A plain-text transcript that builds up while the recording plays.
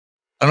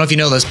I don't know if you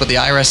know this, but the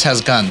IRS has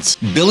guns.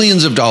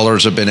 Billions of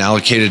dollars have been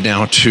allocated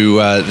now to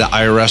the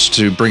IRS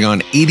to bring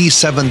on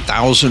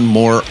 87,000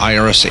 more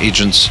IRS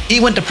agents. He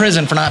went to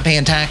prison for not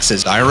paying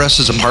taxes. The IRS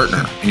is a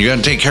partner, and you got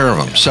to take care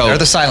of them. So they're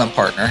the silent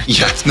partner.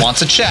 Yeah. That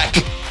wants a check.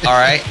 All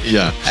right.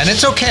 Yeah. And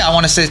it's okay. I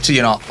want to say to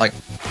you, like,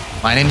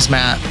 my name's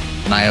Matt,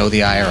 and I owe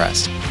the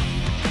IRS.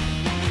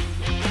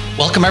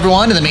 Welcome,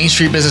 everyone, to the Main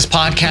Street Business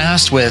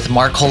Podcast with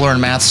Mark Kohler and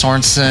Matt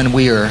Sorensen.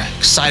 We are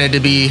excited to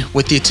be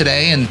with you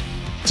today, and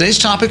today's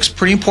topic's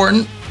pretty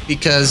important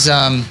because,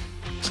 I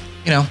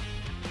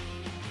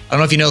don't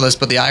know if you know this,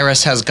 but the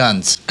IRS has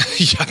guns.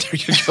 Yeah, there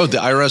you go. The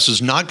IRS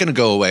is not going to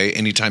go away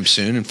anytime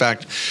soon. In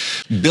fact,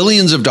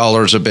 billions of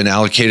dollars have been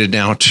allocated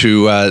now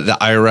to the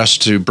IRS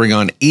to bring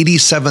on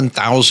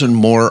 87,000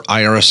 more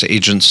IRS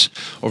agents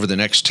over the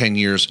next 10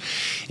 years.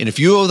 And if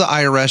you owe the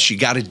IRS, you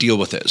got to deal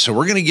with it. So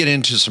we're going to get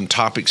into some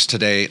topics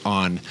today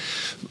on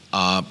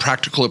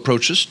practical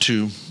approaches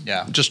to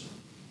just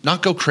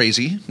not go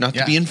crazy, not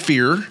to be in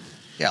fear.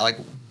 Yeah, like,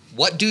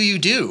 what do you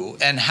do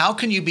and how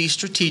can you be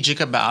strategic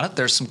about it?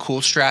 There's some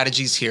cool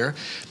strategies here.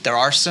 There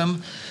are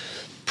some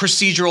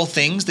procedural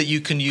things that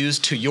you can use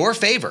to your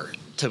favor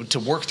to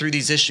work through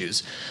these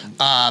issues.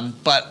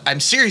 But I'm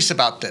serious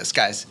about this,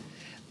 guys.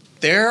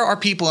 There are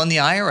people in the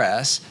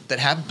IRS that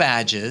have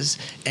badges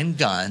and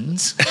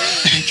guns.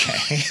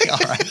 Okay, all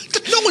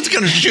right. No one's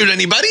going to shoot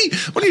anybody.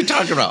 What are you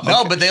talking about?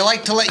 No, but they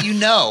like to let you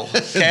know.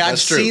 Okay, I've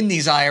seen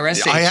these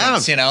IRS agents. I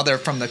have. They're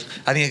from the,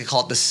 I think they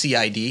call it the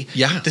CID.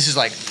 Yeah. This is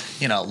like,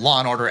 Law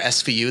and Order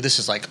SVU. This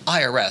is like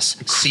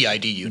IRS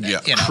CID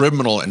unit. Yeah,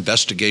 Criminal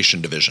Investigation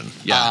Division.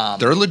 Yeah,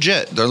 they're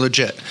legit. They're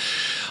legit.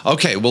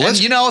 Okay, well, let's.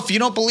 If you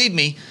don't believe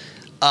me,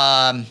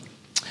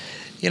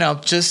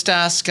 just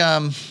ask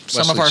some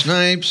of our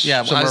Snipes.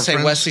 Yeah, I would say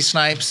Wesley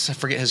Snipes. I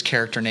forget his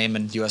character name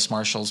in U.S.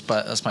 Marshals,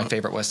 but that's my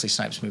favorite Wesley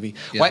Snipes movie.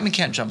 Yeah. White Man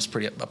Can't Jump's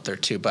pretty up there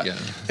too. But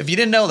if you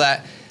didn't know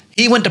that,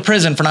 he went to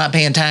prison for not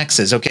paying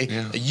taxes.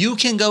 Okay, you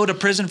can go to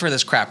prison for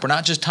this crap. We're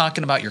not just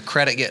talking about your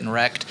credit getting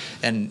wrecked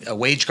and a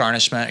wage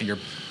garnishment, or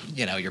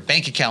your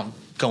bank account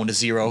going to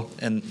zero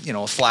and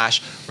a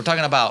flash. We're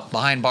talking about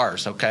behind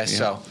bars. Okay,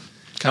 so.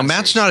 Now,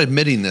 Matt's not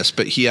admitting this,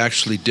 but he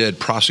actually did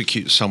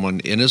prosecute someone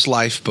in his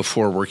life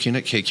before working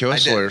at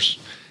KQS Lawyers.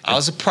 I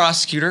was a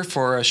prosecutor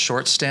for a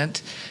short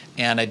stint,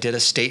 and I did a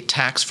state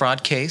tax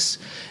fraud case.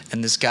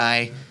 And this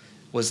guy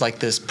was like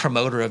this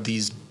promoter of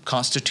these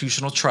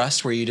constitutional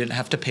trusts where you didn't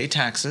have to pay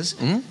taxes.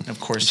 And of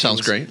course, sounds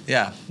great.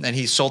 Yeah, and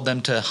he sold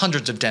them to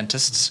hundreds of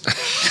dentists.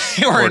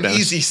 They were an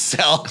easy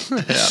sell.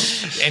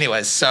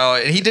 Anyways, so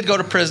he did go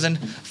to prison.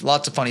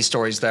 Lots of funny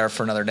stories there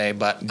for another day,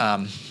 but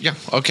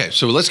okay.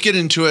 So let's get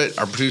into it.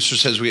 Our producer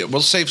says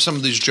we'll save some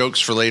of these jokes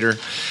for later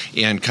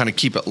and kind of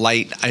keep it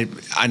light.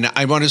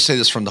 I want to say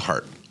this from the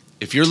heart.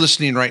 If you're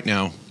listening right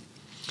now,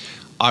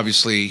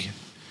 obviously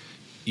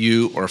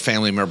you or a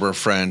family member or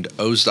friend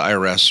owes the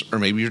IRS, or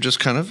maybe you're just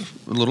kind of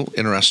a little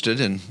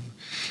interested and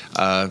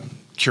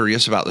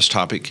curious about this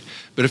topic.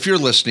 But if you're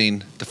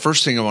listening, the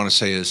first thing I want to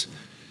say is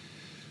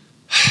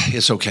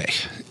it's okay.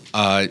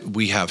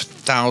 We have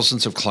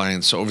thousands of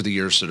clients over the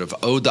years that have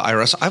owed the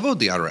IRS. I've owed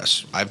the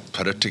IRS. I've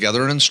put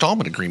together an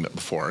installment agreement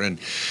before. And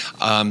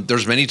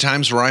there's many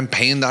times where I'm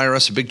paying the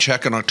IRS a big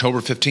check on October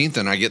 15th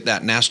and I get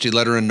that nasty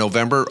letter in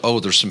November. Oh,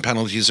 there's some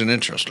penalties and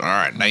interest. All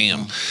right,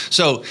 damn.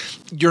 So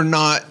you're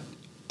not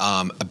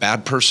a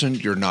bad person.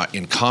 You're not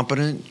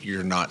incompetent.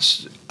 You're not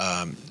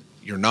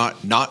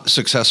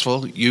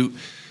successful.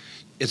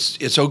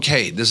 It's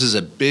okay. This is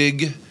a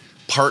big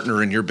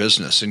partner in your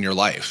business, in your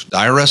life. The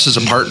IRS is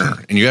a partner,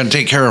 and you got to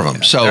take care of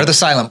them. So they're the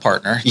silent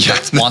partner.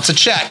 That wants a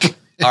check.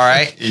 All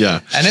right.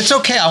 Yeah. And it's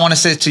okay. I want to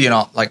say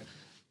to like,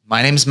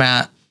 my name's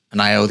Matt, and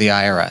I owe the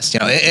IRS.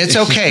 It's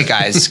okay,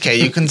 guys.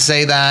 Okay, you can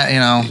say that.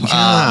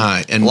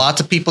 And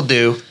lots of people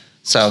do.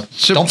 So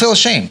don't feel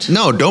ashamed.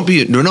 No,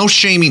 no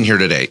shaming here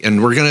today.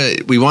 And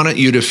we want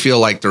you to feel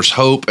like there's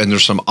hope and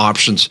there's some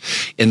options.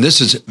 And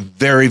this is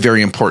very,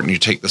 very important. You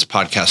take this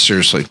podcast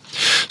seriously.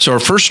 So our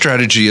first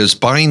strategy is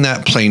buying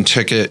that plane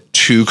ticket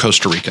to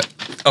Costa Rica.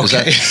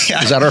 Okay.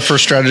 Is that our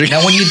first strategy?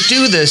 Now, when you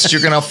do this,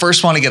 you're going to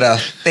first want to get a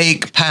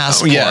fake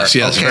passport. Yes,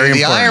 okay? Very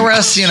the important.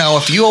 IRS,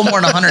 if you owe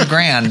more than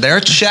 $100,000,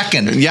 they're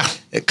checking. Yeah.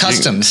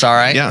 Customs, all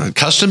right? Yeah,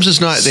 customs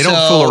is not, they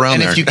don't fool around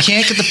there. And if you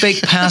can't get the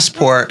fake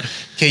passport,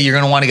 you're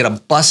going to want to get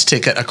a bus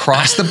ticket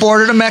across the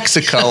border to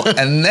Mexico,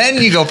 and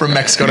then you go from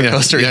Mexico to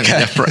Costa Rica.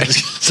 Yeah, right.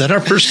 Is that our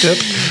first tip?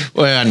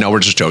 Well, no, we're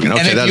just joking.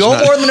 Okay, and if you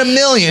owe more than $1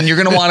 million, you're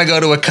going to want to go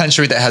to a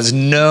country that has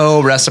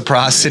no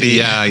reciprocity.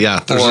 Yeah.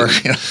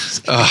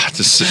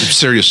 It's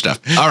serious stuff.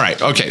 All right.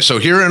 Okay. So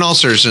here, in all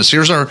seriousness,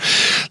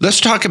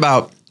 let's talk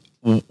about,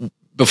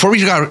 before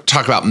we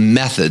talk about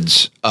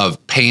methods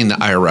of paying the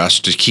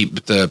IRS to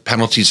keep the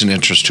penalties and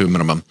interest to a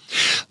minimum,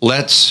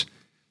 let's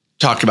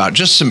talk about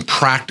just some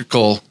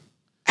practical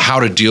how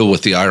to deal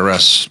with the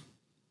IRS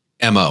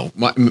MO.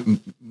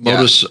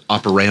 Modus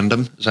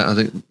operandum. Is that, I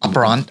think?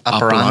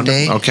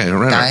 Operandi. Okay.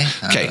 Right.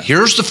 Okay.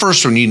 Here's the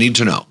first one you need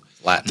to know.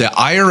 Latin. The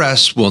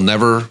IRS will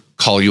never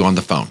call you on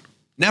the phone.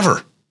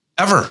 Never.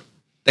 Ever.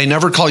 They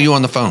never call you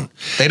on the phone.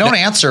 They don't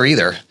answer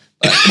either.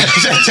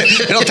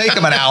 It'll take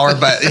them an hour,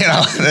 but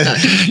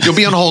you'll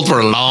be on hold for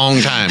a long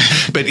time.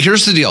 But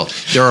here's the deal.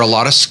 There are a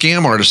lot of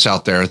scam artists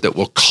out there that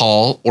will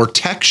call or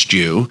text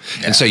you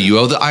and say, you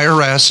owe the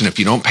IRS. And if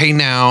you don't pay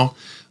now,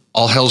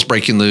 all hell's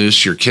breaking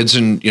loose. Your kid's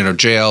in,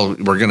 jail.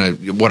 We're going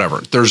to, whatever.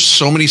 There's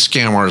so many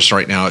scam artists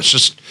right now. It's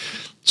just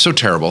so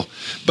terrible.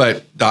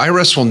 But the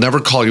IRS will never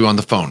call you on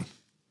the phone.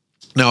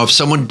 Now, if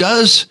someone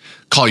does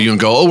call you and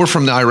go, oh, we're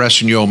from the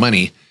IRS and you owe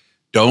money,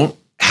 don't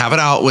have it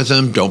out with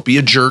them. Don't be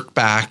a jerk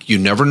back. You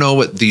never know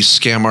what these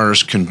scam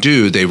artists can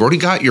do. They've already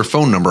got your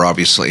phone number,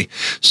 obviously.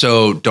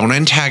 So don't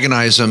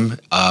antagonize them.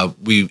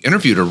 We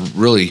interviewed a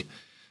really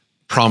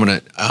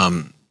prominent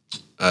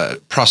federal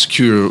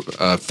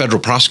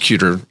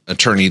prosecutor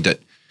attorney that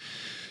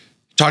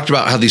talked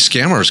about how these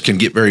scammers can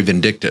get very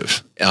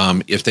vindictive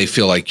if they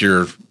feel like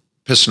you're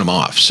pissing them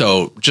off.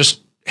 So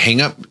just hang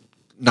up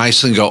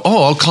nicely and go,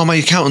 oh, I'll call my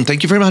accountant.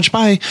 Thank you very much.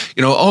 Bye.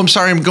 Oh, I'm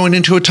sorry, I'm going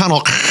into a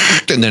tunnel.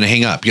 And then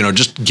hang up.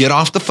 Just get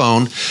off the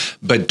phone,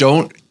 but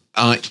don't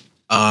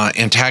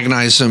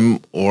antagonize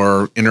them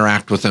or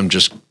interact with them.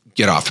 Just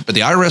get off. But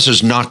the IRS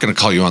is not going to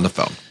call you on the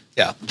phone.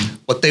 Yeah.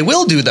 What they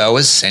will do, though,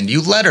 is send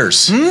you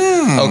letters.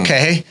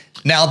 Okay.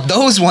 Now,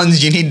 those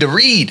ones you need to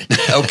read.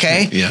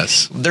 Okay.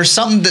 Yes. There's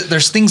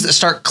things that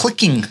start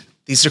clicking.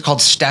 These are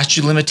called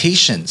statute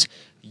limitations.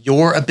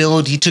 Your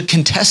ability to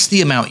contest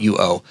the amount you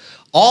owe.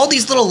 All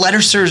these little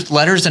letters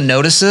and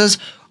notices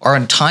are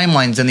on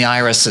timelines in the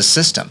IRS's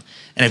system.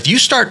 And if you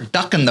start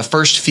ducking the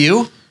first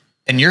few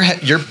and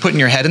you're putting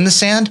your head in the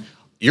sand,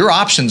 your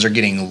options are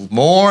getting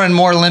more and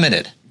more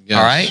limited. Yes.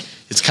 All right.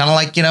 It's kind of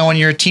like, when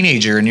you're a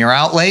teenager and you're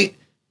out late,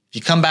 if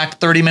you come back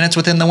 30 minutes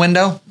within the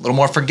window, a little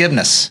more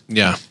forgiveness.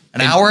 Yeah.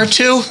 An hour or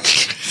two,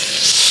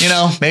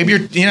 maybe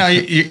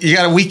you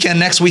got a weekend.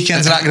 Next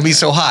weekend's not going to be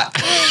so hot.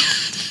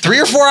 3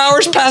 or 4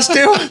 hours past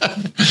due?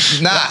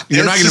 Nah.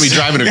 You're not going to be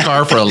driving a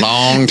car for a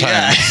long time.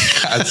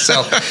 Yeah.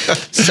 So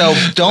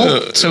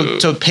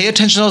pay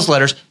attention to those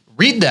letters.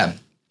 Read them.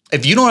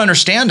 If you don't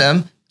understand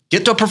them,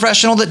 get to a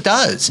professional that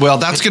does. Well,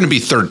 that's going to be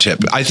third tip.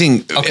 I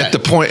think at the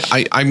point,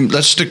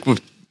 let's stick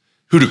with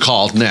who to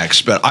call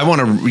next, but I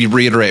want to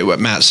reiterate what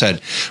Matt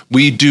said.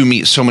 We do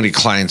meet so many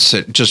clients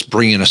that just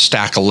bring in a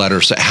stack of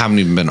letters that haven't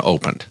even been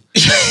opened.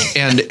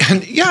 and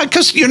yeah,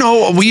 because,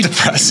 we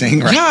depressing,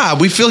 right? Yeah,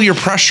 we feel your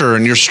pressure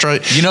and your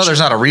stress. There's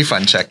not a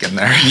refund check in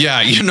there. Yeah,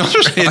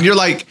 and you're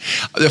like,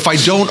 if I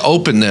don't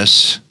open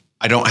this,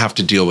 I don't have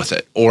to deal with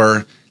it,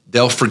 or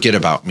they'll forget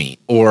about me,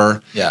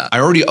 or I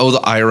already owe the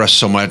IRS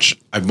so much.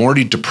 I'm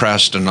already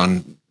depressed and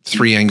on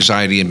 3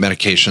 anxiety and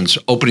medications.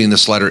 Opening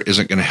this letter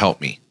isn't going to help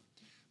me.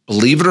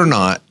 Believe it or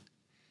not,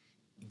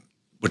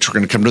 which we're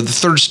going to come to the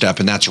third step,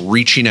 and that's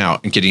reaching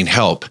out and getting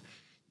help.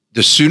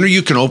 The sooner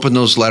you can open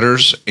those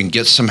letters and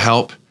get some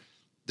help,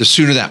 the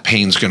sooner that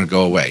pain's going to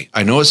go away.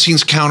 I know it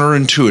seems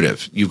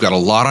counterintuitive. You've got a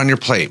lot on your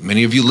plate.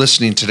 Many of you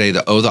listening today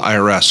that owe the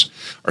IRS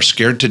are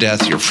scared to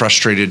death. You're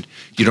frustrated.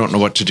 You don't know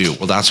what to do.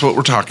 Well, that's what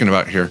we're talking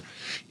about here.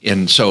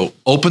 And so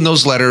open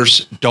those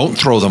letters. Don't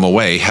throw them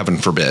away, heaven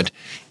forbid.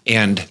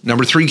 And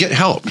number 3, get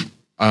help.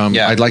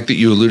 I'd like that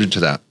you alluded to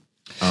that.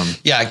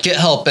 Get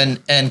help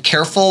and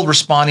careful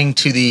responding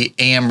to the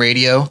AM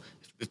radio.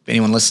 If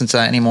anyone listens to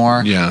that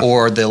anymore,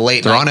 or the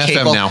late they're night on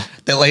cable. FM now.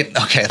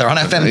 They're on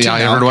FM too. Yeah,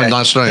 I heard one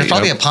last night. There's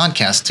probably a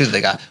podcast too that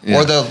they got,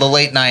 or the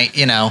late night,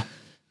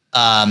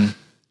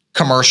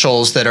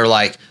 commercials that are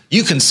like,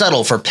 you can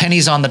settle for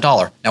pennies on the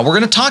dollar. Now we're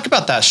going to talk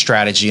about that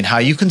strategy and how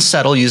you can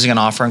settle using an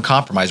offer and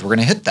compromise. We're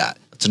going to hit that.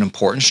 It's an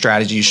important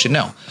strategy you should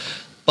know,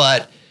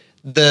 but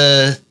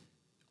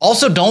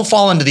also don't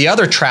fall into the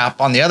other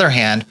trap. On the other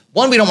hand,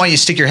 one, we don't want you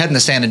to stick your head in the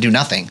sand and do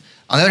nothing.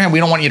 On the other hand, we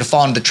don't want you to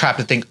fall into the trap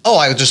to think, oh,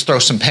 I'll just throw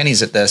some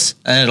pennies at this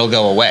and it'll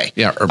go away.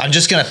 Yeah. I'm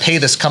just going to pay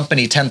this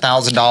company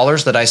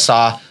 $10,000 that I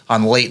saw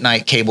on late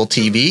night cable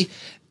TV,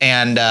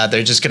 and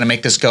they're just going to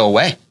make this go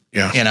away.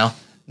 Yeah.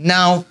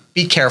 Now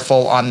be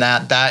careful on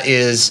that.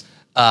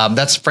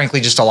 That's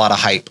frankly just a lot of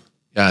hype.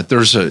 Yeah.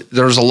 There's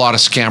a lot of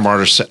scam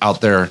artists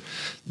out there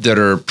that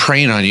are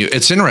preying on you.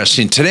 It's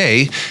interesting.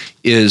 Today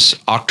is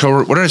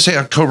October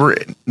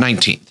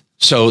 19th.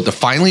 So the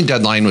filing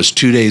deadline was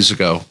 2 days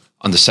ago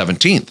on the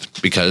 17th,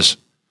 because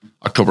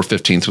October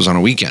 15th was on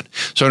a weekend.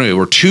 So anyway,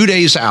 we're 2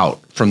 days out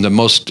from the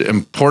most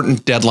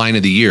important deadline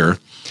of the year.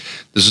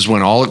 This is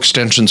when all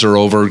extensions are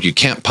over. You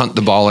can't punt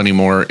the ball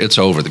anymore. It's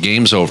over. The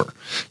game's over.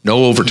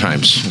 No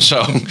overtimes.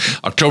 So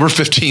October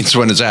 15th is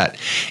when it's at.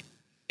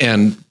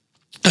 And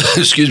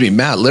excuse me,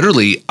 Matt,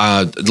 literally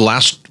the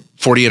last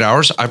 48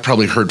 hours, I've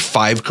probably heard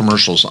 5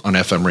 commercials on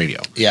FM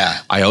radio. Yeah.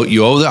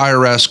 You owe the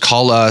IRS,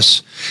 call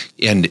us.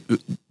 And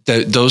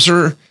those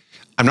are,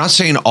 I'm not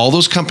saying all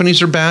those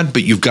companies are bad,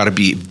 but you've got to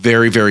be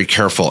very, very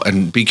careful,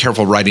 and be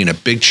careful writing a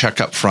big check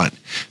up front.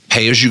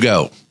 Pay as you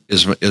go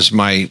is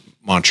my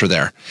mantra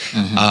there.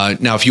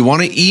 Mm-hmm. Now, if you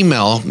want to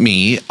email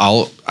me,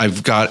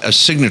 I've got a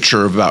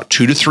signature of about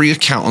 2 to 3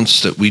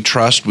 accountants that we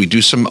trust. We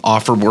do some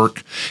offer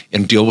work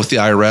and deal with the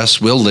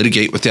IRS. We'll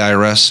litigate with the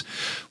IRS.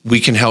 we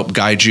can help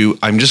guide you.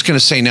 I'm just going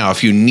to say now,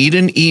 if you need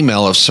an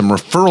email of some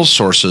referral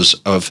sources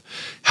of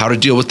how to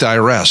deal with the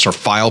IRS or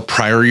file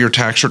prior year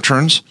tax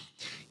returns,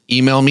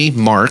 email me,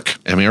 Mark,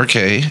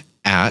 M-A-R-K,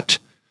 at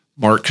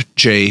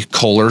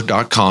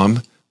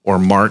markjkohler.com or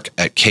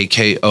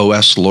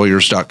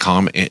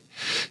mark@kkoslawyers.com.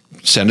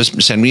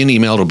 Send me an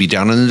email. It'll be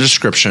down in the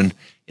description.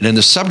 And in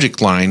the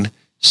subject line,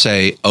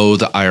 say, "Oh,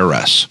 the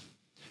IRS."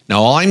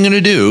 Now, all I'm going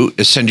to do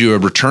is send you a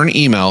return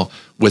email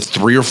with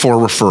 3 or 4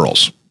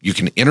 referrals. You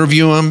can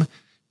interview them.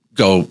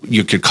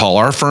 You could call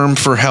our firm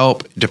for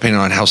help, depending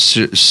on how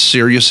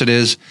serious it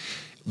is.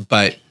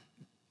 But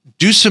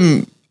do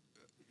some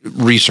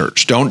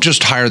research. Don't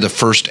just hire the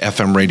first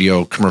FM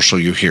radio commercial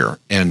you hear.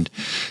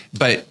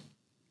 But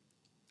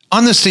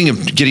on this thing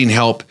of getting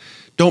help,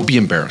 don't be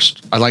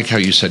embarrassed. I like how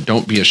you said,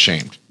 don't be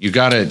ashamed. You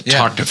got to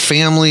talk to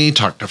family,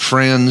 talk to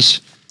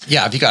friends.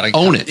 Yeah, if you got to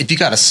own it. If you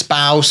got a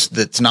spouse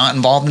that's not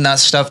involved in that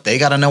stuff, they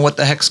got to know what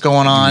the heck's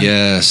going on.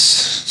 Yes.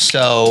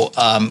 So,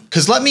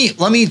 because let me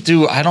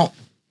do. I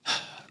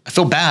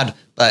feel bad,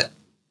 but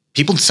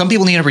some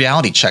people need a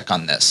reality check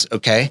on this.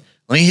 Okay,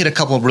 let me hit a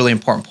couple of really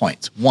important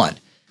points. One,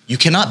 you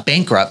cannot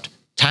bankrupt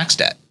tax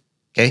debt.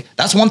 Okay,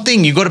 that's one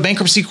thing. You go to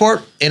bankruptcy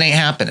court, it ain't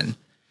happening.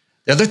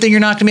 The other thing you're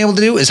not going to be able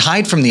to do is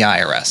hide from the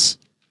IRS.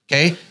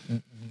 Okay,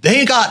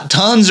 they got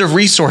tons of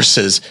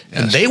resources,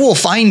 and they will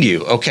find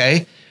you.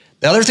 Okay.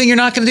 The other thing you're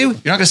not going to do,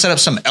 you're not going to set up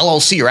some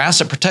LLC or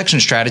asset protection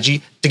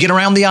strategy to get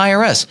around the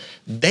IRS.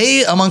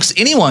 They, amongst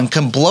anyone,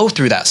 can blow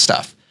through that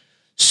stuff.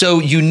 So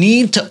you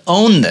need to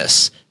own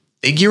this.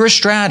 Figure a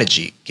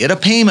strategy, get a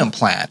payment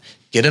plan,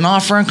 get an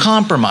offer and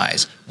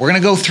compromise. We're going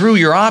to go through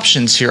your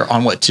options here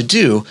on what to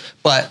do,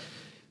 but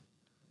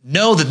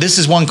know that this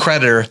is one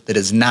creditor that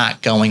is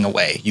not going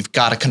away. You've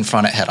got to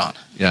confront it head on.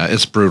 Yeah,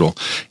 it's brutal.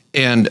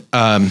 And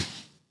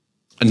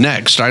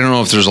next, I don't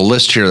know if there's a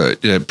list here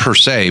per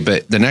se,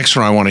 but the next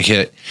one I want to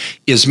hit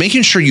is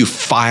making sure you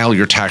file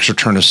your tax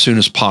return as soon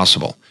as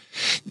possible.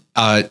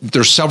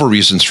 There's several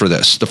reasons for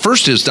this. The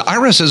first is the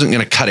IRS isn't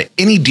going to cut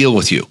any deal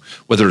with you,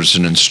 whether it's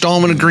an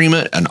installment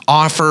agreement, an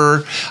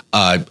offer,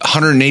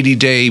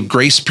 180-day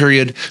grace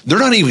period. They're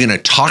not even going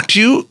to talk to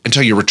you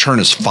until your return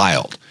is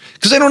filed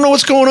because they don't know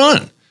what's going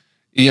on.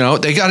 You know,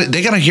 they got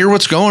to hear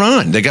what's going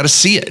on. They got to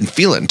see it and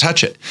feel it and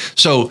touch it.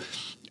 So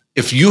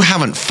if you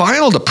haven't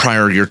filed a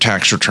prior year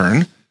tax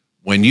return,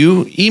 when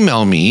you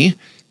email me,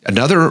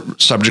 another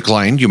subject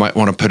line you might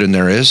want to put in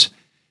there is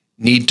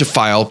need to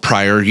file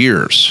prior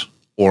years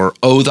or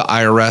owe the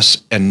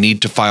IRS and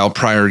need to file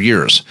prior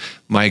years.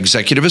 My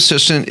executive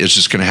assistant is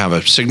just going to have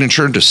a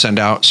signature to send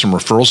out some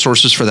referral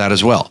sources for that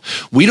as well.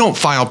 We don't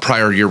file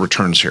prior year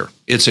returns here.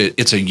 It's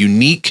a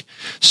unique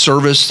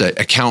service that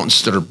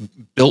accountants that are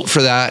built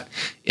for that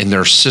in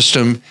their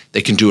system,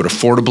 they can do it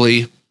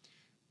affordably.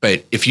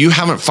 But if you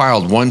haven't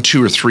filed 1,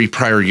 2, or 3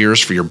 prior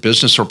years for your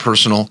business or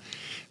personal,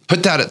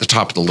 put that at the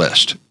top of the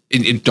list.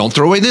 Don't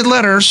throw away the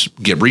letters.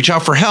 Reach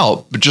out for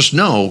help, but just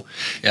know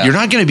you're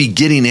not going to be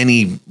getting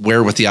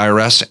anywhere with the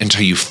IRS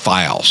until you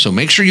file. So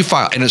make sure you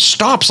file, and it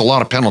stops a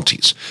lot of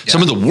penalties. Yeah.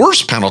 Some of the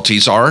worst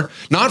penalties are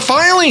not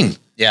filing.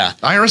 Yeah,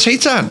 the IRS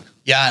hates that.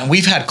 Yeah, and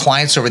we've had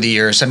clients over the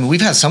years. I mean,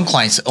 we've had some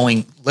clients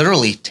owing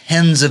literally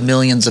tens of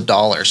millions of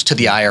dollars to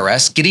the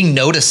IRS, getting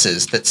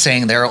notices that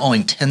saying they're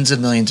owing tens of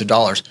millions of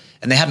dollars,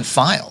 and they hadn't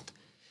filed.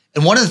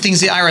 And one of the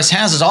things the IRS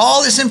has is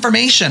all this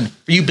information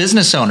for you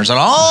business owners on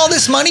all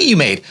this money you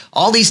made,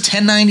 all these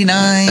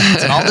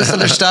 1099s and all this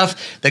other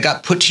stuff that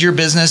got put to your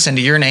business and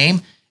to your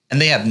name, and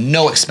they have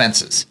no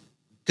expenses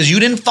because you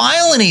didn't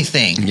file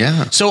anything.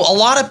 Yeah. So a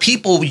lot of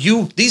people,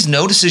 these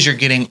notices you're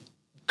getting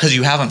because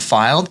you haven't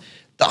filed,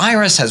 the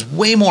IRS has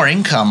way more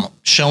income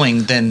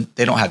showing than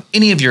they don't have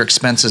any of your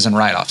expenses and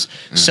write-offs.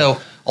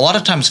 So a lot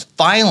of times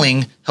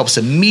filing helps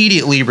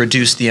immediately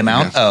reduce the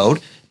amount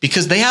owed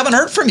because they haven't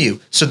heard from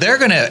you. So they're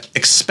going to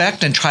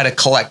expect and try to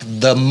collect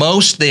the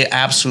most they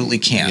absolutely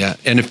can. Yeah.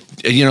 And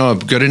if, a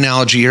good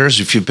analogy here is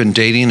if you've been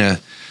dating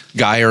a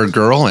guy or a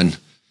girl and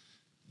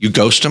you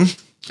ghost them,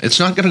 it's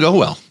not going to go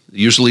well. It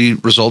usually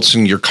results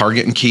in your car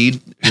getting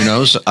keyed. Who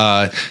knows?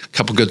 A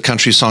couple good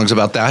country songs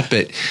about that.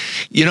 But,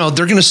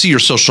 they're going to see your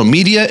social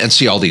media and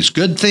see all these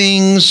good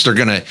things. They're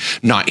going to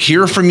not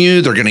hear from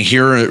you. They're going to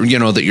hear,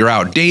 that you're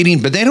out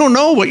dating, but they don't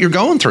know what you're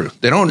going through.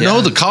 They don't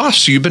know the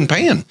costs you've been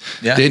paying.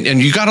 Yeah. And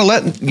you got to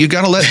let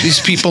these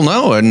people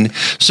know. And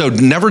so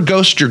never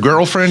ghost your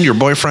girlfriend, your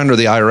boyfriend, or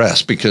the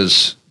IRS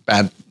because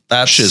bad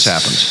shit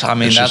happens. I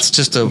mean, that's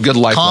just a good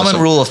life common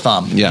lesson. Rule of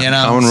thumb.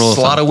 Yeah, common rule of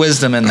thumb. A lot of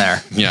wisdom in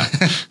there. Yeah.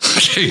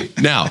 Okay.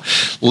 Now,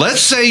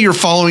 let's say you're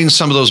following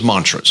some of those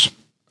mantras.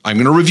 I'm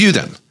going to review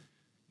them.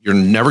 You're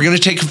never going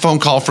to take a phone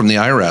call from the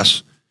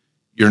IRS.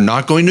 You're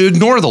not going to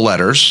ignore the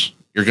letters.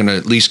 You're going to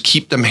at least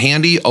keep them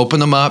handy, open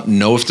them up,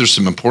 know if there's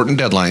some important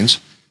deadlines.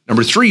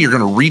 Number 3, you're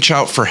going to reach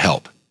out for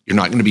help. You're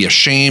not going to be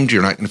ashamed.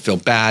 You're not going to feel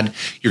bad.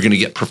 You're going to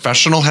get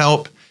professional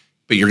help,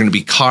 but you're going to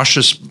be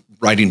cautious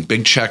writing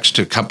big checks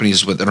to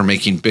companies that are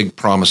making big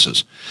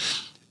promises.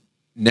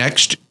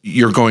 Next,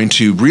 you're going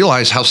to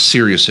realize how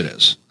serious it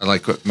is. I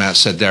like what Matt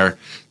said there.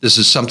 This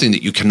is something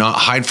that you cannot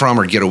hide from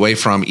or get away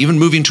from, even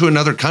moving to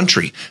another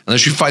country.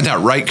 Unless you find that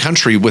right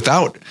country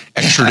without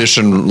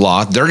extradition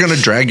law, they're going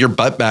to drag your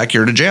butt back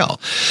here to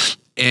jail.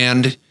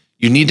 And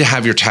you need to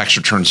have your tax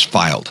returns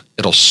filed.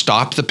 It'll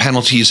stop the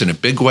penalties in a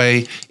big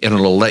way, and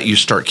it'll let you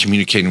start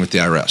communicating with the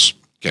IRS.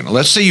 Okay, now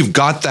let's say you've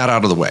got that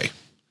out of the way.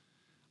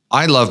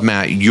 I love,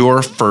 Matt,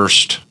 your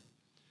first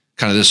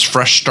kind of this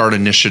fresh start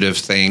initiative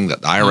thing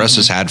that the IRS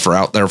has had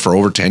out there for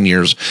over 10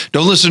 years.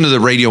 Don't listen to the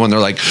radio when they're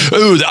like,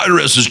 oh, the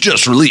IRS has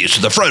just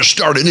released the fresh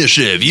start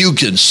initiative. You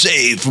can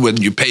save when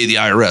you pay the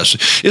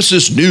IRS. It's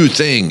this new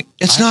thing.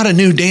 It's not a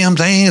new damn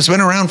thing. It's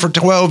been around for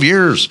 12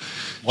 years.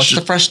 What's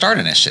the fresh start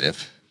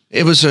initiative?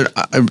 It was in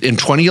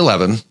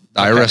 2011, the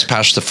IRS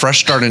passed the fresh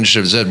start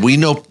initiative. Said, we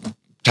know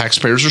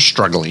taxpayers are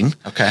struggling.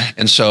 Okay.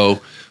 And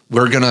so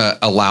we're going to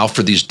allow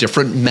for these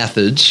different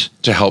methods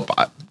to help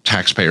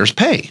taxpayers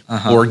pay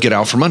or get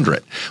out from under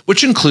it,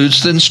 which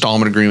includes the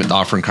installment agreement, the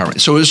offer and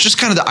covenant. So it was just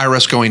kind of the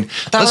IRS going. I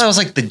thought that was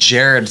like the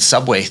Jared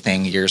Subway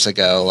thing years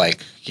ago.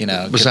 Like, you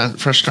know, was that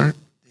fresh start?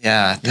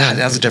 Yeah,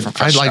 that was a different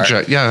fresh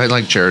start. I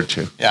like Jared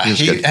too. Yeah,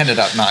 he ended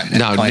up not.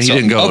 No, he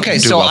didn't go okay, do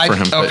so well for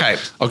him.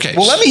 Okay.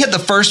 Well, let me hit the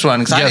first one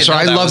because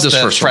I love this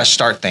first fresh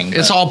start thing.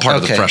 It's all part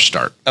of the fresh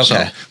start. Okay.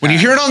 So when you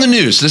hear it on the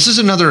news, this is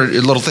another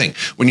little thing.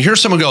 When you hear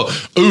someone go,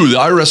 "Oh, the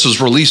IRS has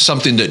released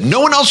something that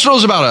no one else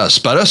knows about us,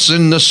 but us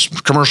in this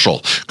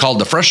commercial called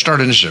the Fresh Start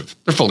Initiative,"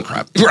 they're full of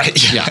crap.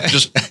 Right. Yeah.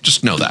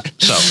 Just know that.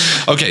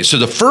 So okay. So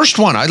the first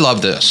one, I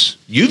love this.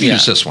 You've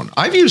used this one.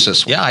 I've used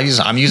this one. Yeah,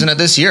 I'm using it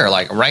this year,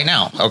 like right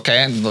now.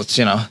 Okay, and let's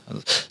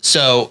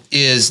So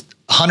is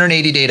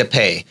 180 day to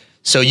pay.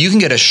 So you can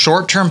get a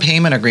short-term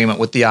payment agreement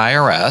with the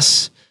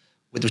IRS,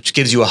 which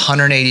gives you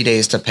 180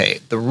 days to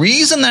pay. The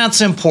reason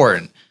that's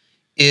important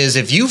is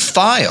if you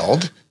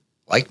filed,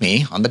 like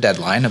me, on the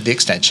deadline of the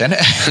extension,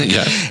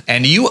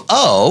 and you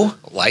owe,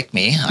 like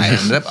me, I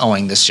ended up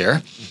owing this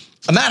year.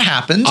 And that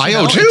happens. I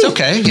owe too. It's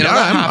okay. That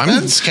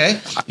happens. Okay.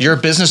 You're a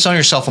business owner,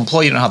 you're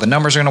self-employed. You don't know how the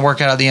numbers are going to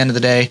work out at the end of the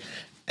day.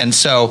 And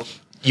so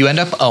you end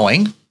up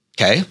owing.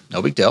 Okay.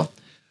 No big deal.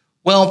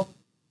 Well,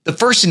 the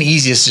first and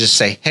easiest is just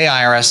say, hey,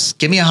 IRS,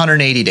 give me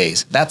 180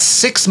 days. That's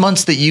 6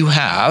 months that you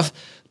have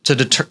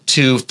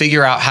to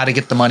figure out how to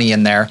get the money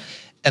in there.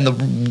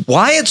 And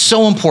why it's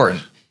so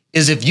important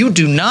is if you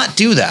do not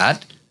do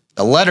that,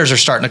 the letters are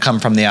starting to come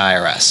from the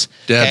IRS.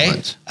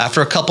 Deadlines.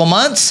 After a couple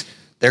months,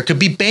 there could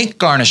be bank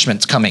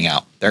garnishments coming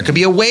out. There could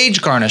be a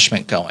wage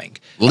garnishment going.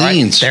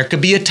 Liens. Right? There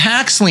could be a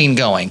tax lien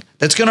going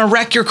that's going to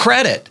wreck your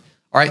credit.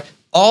 All right.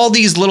 All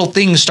these little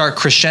things start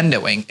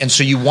crescendoing. And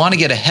so you want to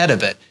get ahead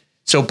of it.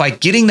 So by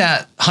getting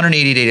that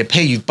 180 day to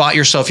pay, you've bought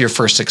yourself your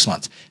first 6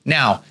 months.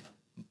 Now,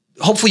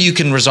 hopefully you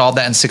can resolve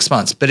that in 6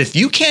 months. But if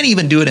you can't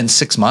even do it in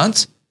 6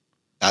 months,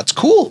 that's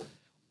cool.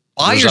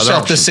 Buy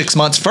yourself the 6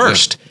 months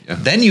first. Yeah.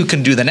 Then you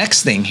can do the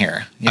next thing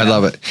here. I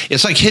love it.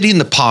 It's like hitting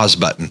the pause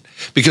button,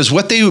 because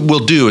what they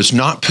will do is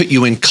not put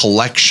you in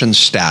collection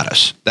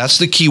status. That's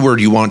the key word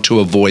you want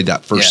to avoid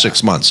that first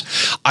 6 months.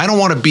 I don't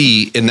want to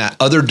be in that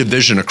other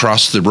division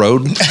across the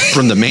road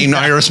from the main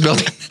IRS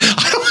building.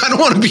 I don't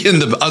want to be in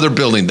the other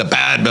building, the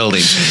bad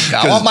building.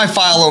 I want my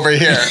file over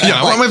here.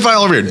 I want my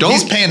file over here.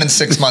 He's paying in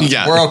 6 months.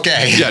 We're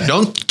okay.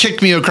 Don't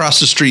kick me across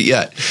the street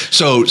yet.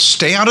 So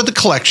stay out of the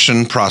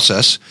collection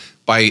process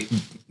by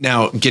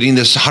now getting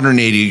this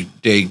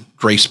 180-day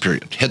grace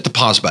period. Hit the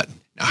pause button.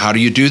 Now, how do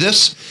you do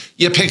this?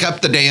 You pick up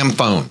the damn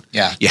phone.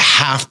 Yeah. You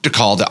have to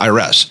call the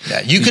IRS.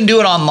 Yeah. You can do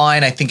it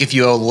online. I think if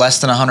you owe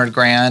less than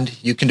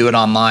 $100,000, you can do it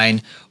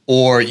online,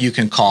 or you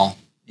can call.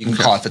 You can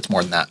call if it's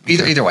more than that.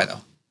 Either way,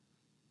 though.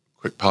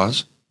 Quick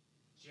pause.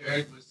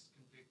 Jared was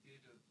convicted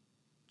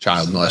of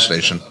child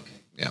molestation. Okay.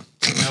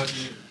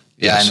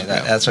 Yeah. I knew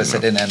that. That's why I said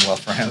it didn't end well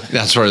for him.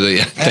 That's where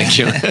thank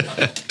you.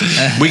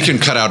 We can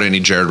cut out any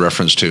Jared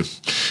reference too.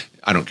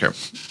 I don't care.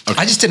 Okay.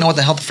 I just didn't know what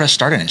the hell the Fresh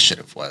Start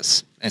Initiative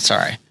was.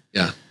 Sorry.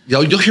 Yeah.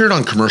 You'll hear it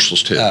on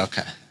commercials too. Oh,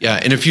 okay. Yeah.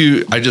 And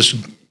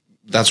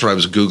that's what I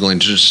was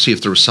Googling to just see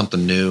if there was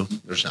something new.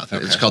 There's nothing.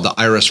 Okay. It's called the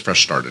IRS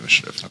Fresh Start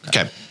Initiative.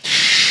 Okay.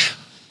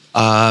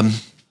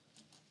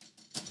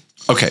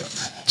 Okay.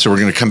 So we're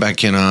going to come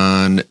back in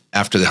on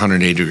after the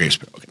 180 grace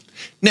period. Okay.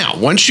 Now,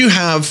 once you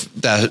have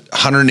that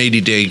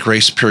 180-day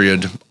grace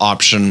period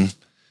option,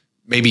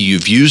 maybe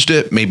you've used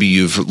it, maybe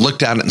you've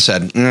looked at it and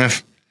said,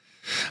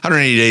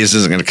 180 days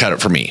isn't going to cut it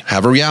for me.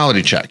 Have a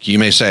reality check. You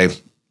may say,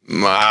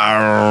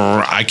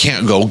 I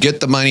can't go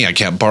get the money. I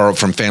can't borrow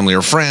from family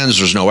or friends.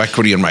 There's no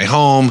equity in my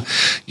home.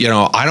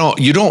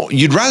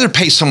 You'd rather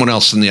pay someone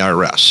else than the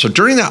IRS. So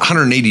during that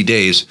 180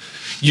 days,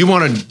 you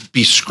want to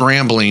be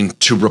scrambling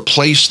to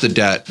replace the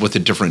debt with a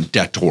different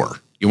debtor.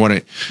 You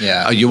want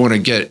to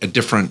get a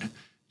different,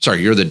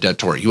 you're the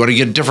debtor. You want to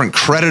get a different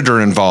creditor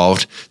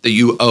involved that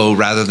you owe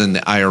rather than the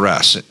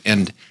IRS.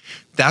 And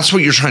that's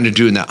what you're trying to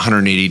do in that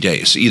 180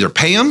 days. Either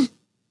pay them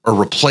or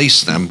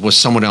replace them with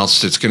someone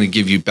else that's going to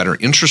give you better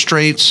interest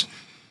rates.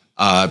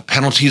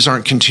 Penalties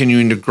aren't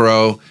continuing to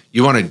grow.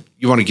 You want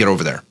to get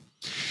over there.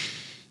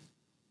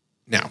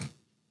 Now,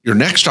 your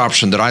next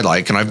option that I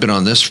like, and I've been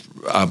on this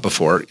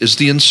before is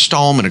the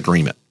installment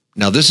agreement.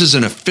 Now, this is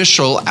an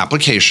official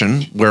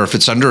application where if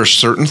it's under a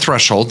certain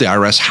threshold, the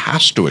IRS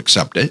has to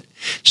accept it.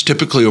 It's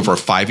typically over a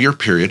 5-year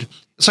period.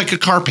 It's like a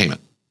car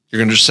payment. You're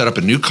going to just set up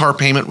a new car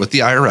payment with the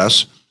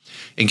IRS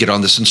and get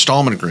on this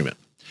installment agreement.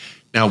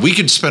 Now, we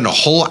could spend a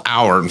whole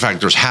hour. In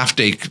fact, there's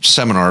half-day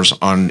seminars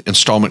on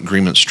installment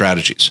agreement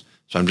strategies.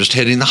 So I'm just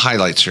hitting the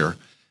highlights here.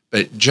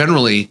 But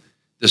generally,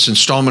 this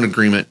installment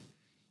agreement,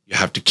 you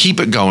have to keep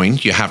it going.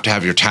 You have to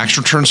have your tax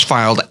returns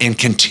filed and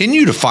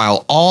continue to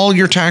file all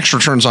your tax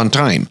returns on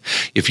time.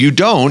 If you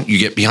don't, you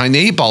get behind the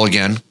 8 ball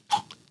again.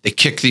 They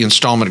kick the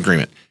installment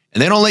agreement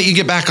and they don't let you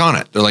get back on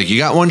it. They're like, you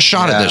got one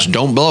shot at this.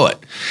 Don't blow it.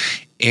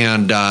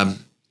 And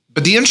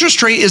but the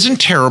interest rate isn't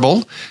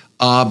terrible,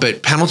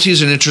 but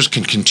penalties and interest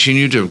can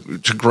continue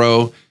to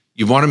grow.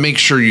 You want to make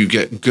sure you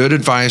get good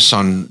advice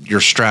on your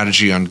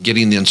strategy on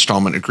getting the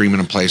installment agreement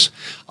in place.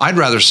 I'd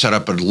rather set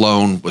up a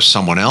loan with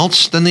someone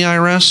else than the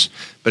IRS.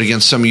 But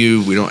again, some of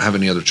you, we don't have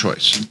any other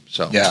choice.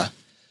 So yeah.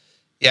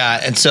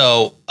 And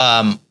so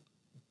the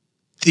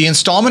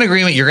installment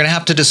agreement, you're going to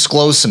have to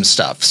disclose some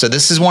stuff. So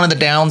this is one of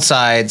the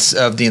downsides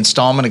of the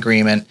installment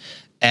agreement.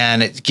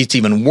 And it gets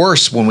even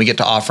worse when we get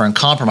to offer and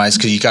compromise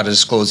because you got to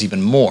disclose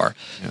even more.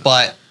 Yeah.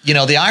 But, the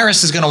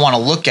IRS is going to want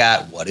to look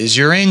at what is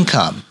your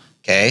income.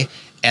 Okay.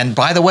 And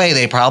by the way,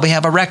 they probably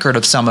have a record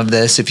of some of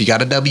this. If you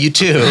got a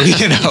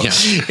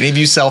W-2, any of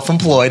you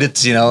self-employed,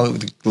 it's, a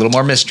little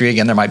more mystery.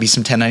 Again, there might be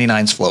some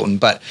 1099s floating,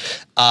 but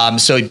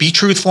so be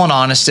truthful and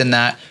honest in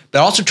that,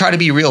 but also try to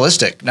be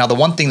realistic. Now, the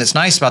one thing that's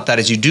nice about that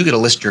is you do get to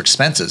list your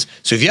expenses.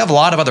 So if you have a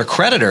lot of other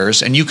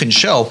creditors and you can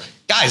show,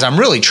 guys, I'm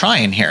really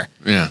trying here.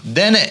 Yeah.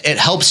 Then it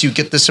helps you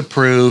get this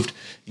approved.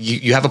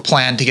 You have a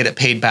plan to get it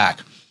paid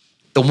back.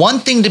 The one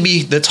thing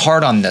that's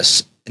hard on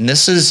this, and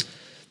this is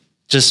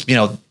just,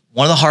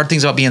 one of the hard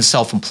things about being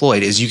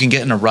self-employed is you can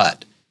get in a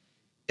rut.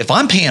 If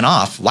I'm paying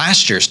off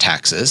last year's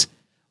taxes,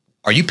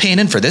 are you paying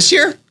in for this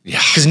year? Yeah.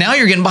 Because now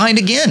you're getting behind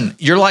again.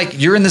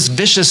 You're in this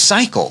vicious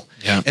cycle.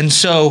 Yeah. And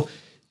so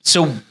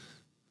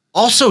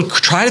also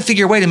try to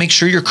figure a way to make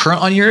sure you're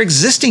current on your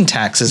existing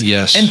taxes.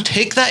 Yes. And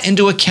take that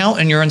into account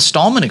in your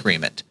installment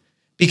agreement.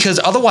 Because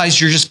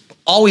otherwise you're just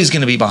always going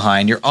to be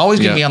behind. You're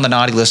always going to be on the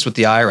naughty list with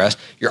the IRS.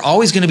 You're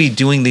always going to be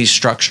doing these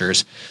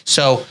structures.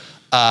 So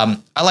I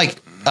like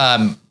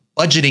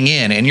budgeting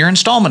in your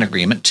installment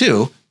agreement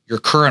too, your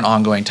current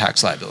ongoing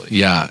tax liability.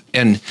 Yeah.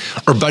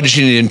 Or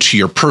budgeting it into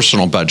your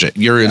personal budget,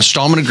 your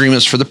installment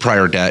agreements for the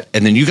prior debt.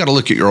 And then you got to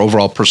look at your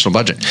overall personal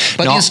budget.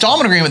 But the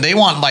installment agreement, they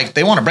want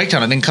a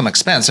breakdown of income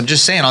expense. I'm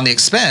just saying on the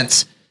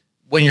expense,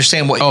 when you're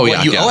saying what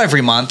you owe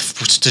every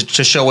month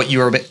to show what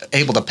you are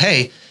able to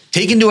pay,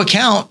 take into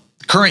account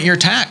current year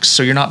tax.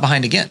 So you're not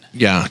behind again.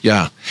 Yeah.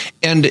 Yeah.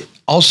 And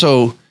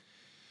also,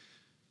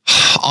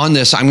 on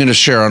this, I'm going to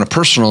share on a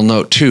personal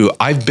note too.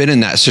 I've been in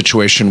that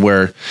situation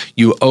where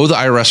you owe the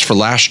IRS for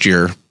last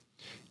year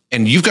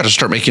and you've got to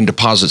start making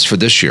deposits for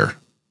this year.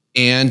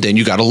 And then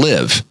you got to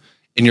live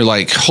and you're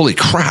like, holy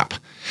crap.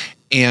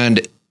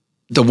 And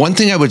the one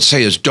thing I would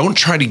say is don't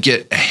try to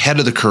get ahead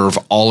of the curve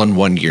all in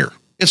one year.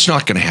 It's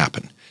not going to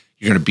happen.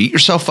 You're going to beat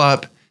yourself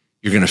up.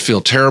 You're going to feel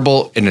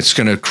terrible and it's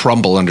going to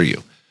crumble under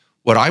you.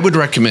 What I would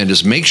recommend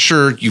is make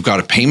sure you've got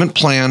a payment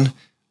plan,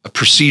 a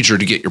procedure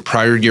to get your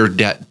prior year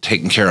debt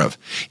taken care of.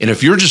 And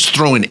if you're just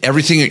throwing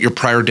everything at your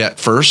prior debt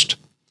first,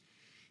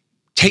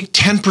 take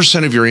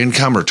 10% of your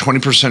income or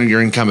 20% of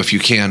your income if you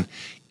can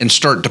and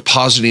start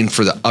depositing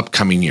for the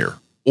upcoming year.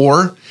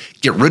 Or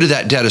get rid of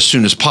that debt as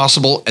soon as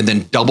possible and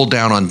then double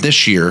down on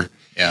this year.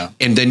 Yeah.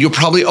 And then you'll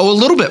probably owe a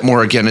little bit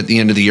more again at the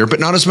end of the year, but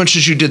not as much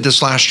as you did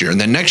this last year.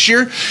 And then next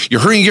year, you're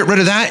hurrying to get rid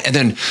of that and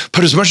then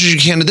put as much as you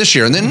can to this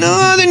year. And then,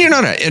 then you're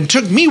not. It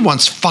took me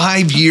once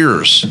 5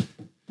 years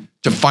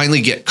to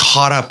finally get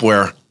caught up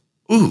where,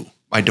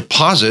 my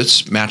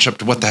deposits match up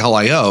to what the hell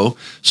I owe.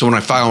 So when I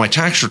file my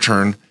tax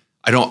return,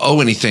 I don't owe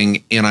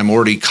anything and I'm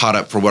already caught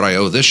up for what I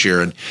owe this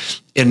year.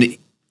 And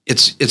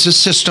it's a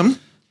system.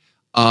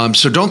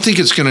 So don't think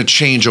it's going to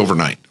change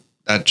overnight.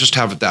 Just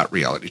have that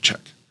reality check.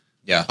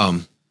 Yeah.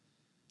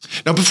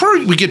 Now, before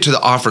we get to the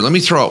offer, let me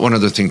throw out one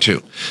other thing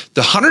too.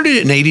 The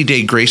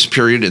 180-day grace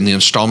period in the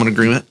installment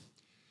agreement,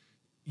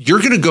 you're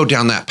going to go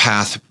down that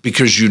path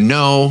because the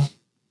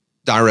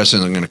IRS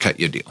isn't going to cut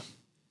you a deal.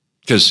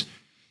 Because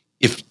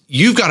if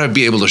you've got to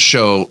be able to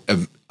show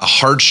a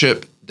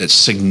hardship that's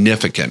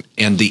significant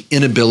and the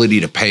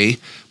inability to pay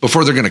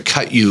before they're going to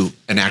cut you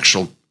an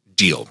actual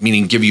deal,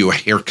 meaning give you a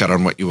haircut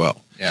on what you owe.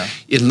 Yeah.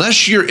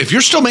 If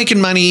you're still making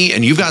money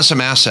and you've got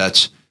some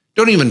assets,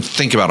 don't even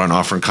think about an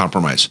offer and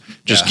compromise.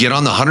 Just get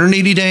on the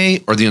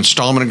 180-day or the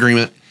installment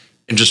agreement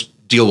and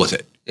just deal with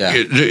it.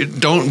 Yeah.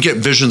 Don't get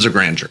visions of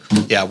grandeur.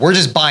 Yeah, we're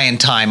just buying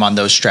time on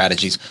those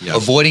strategies. Yep.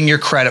 Avoiding your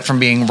credit from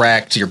being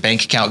wrecked, your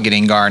bank account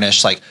getting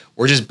garnished.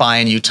 We're just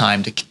buying you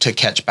time to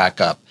catch back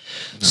up.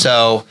 No.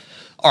 So,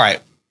 all right.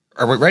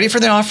 Are we ready for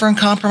the offer and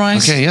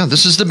compromise? Okay, yeah.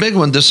 This is the big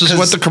one. This is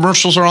what the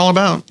commercials are all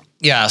about.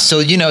 Yeah, so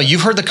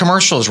you've heard the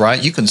commercials,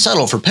 right? You can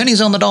settle for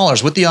pennies on the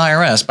dollars with the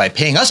IRS by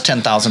paying us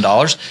 $10,000,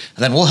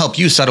 and then we'll help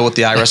you settle with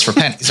the IRS for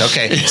pennies.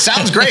 Okay,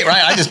 sounds great,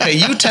 right? I just pay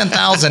you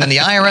 $10,000 and the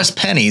IRS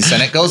pennies,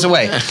 and it goes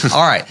away.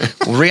 All right,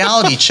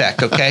 reality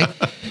check. Okay,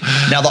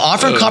 now the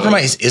offer and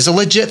compromise is a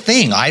legit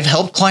thing. I've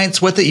helped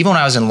clients with it. Even when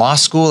I was in law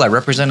school, I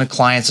represented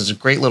clients. It's a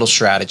great little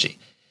strategy.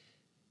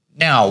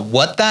 Now,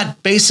 what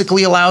that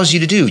basically allows you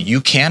to do, you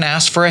can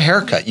ask for a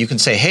haircut. You can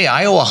say, hey,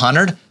 I owe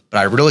 100, but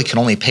I really can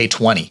only pay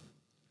 20.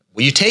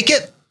 Will you take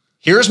it?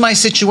 Here's my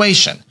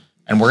situation.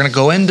 And we're going to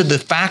go into the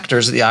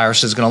factors that the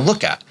IRS is going to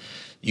look at.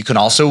 You can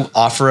also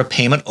offer a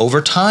payment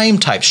over time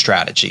type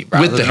strategy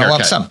rather with the than haircut. a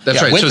lump sum.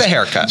 That's right. With the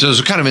haircut. So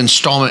it's a kind of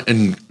installment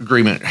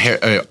agreement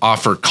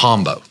offer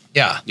combo.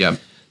 Yeah. Yeah.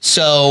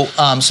 So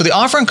the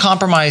offer and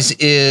compromise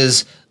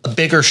is a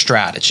bigger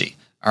strategy.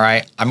 All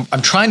right.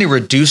 I'm trying to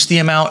reduce the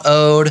amount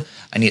owed.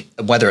 I need,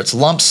 whether it's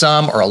lump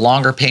sum or a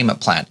longer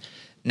payment plan.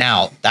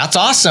 Now, that's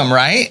awesome,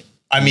 right?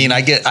 I mean,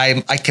 I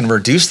can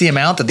reduce the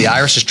amount that the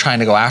IRS is trying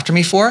to go after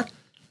me for.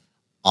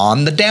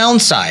 On the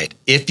downside,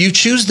 if you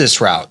choose this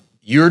route,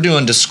 you're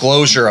doing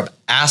disclosure of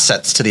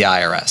assets to the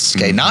IRS,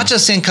 okay? Mm-hmm. Not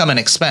just income and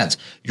expense.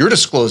 You're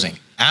disclosing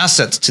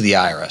assets to the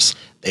IRS.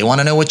 They want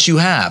to know what you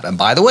have. And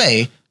by the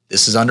way,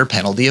 this is under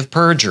penalty of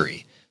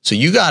perjury. So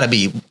you got to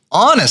be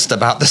honest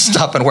about this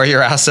stuff and where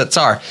your assets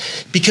are,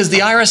 because the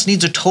IRS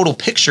needs a total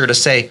picture to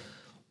say,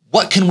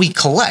 what can we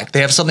collect?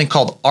 They have something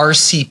called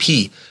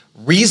RCP,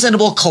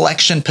 reasonable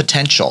collection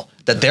potential,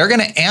 that they're going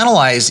to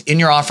analyze in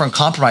your offer and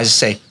compromise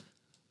and say,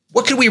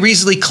 what could we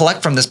reasonably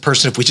collect from this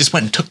person if we just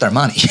went and took their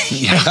money?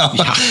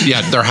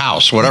 Yeah, their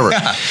house, whatever.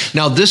 Yeah.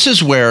 Now, this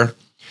is where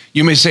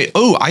you may say,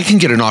 oh, I can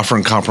get an offer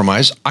and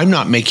compromise. I'm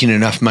not making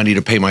enough money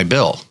to pay my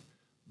bill,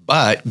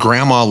 but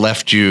grandma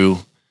left you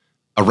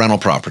a rental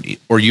property,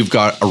 or you've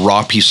got a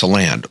raw piece of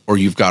land, or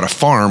you've got a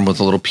farm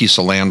with a little piece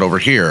of land over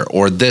here,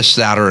 or this,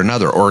 that, or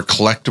another, or a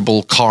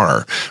collectible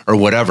car, or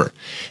whatever.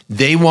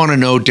 They want to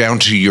know down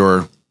to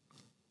your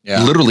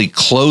literally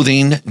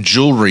clothing,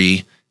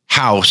 jewelry,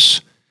 house,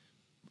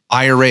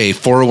 IRA,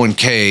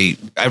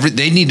 401k,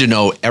 they need to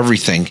know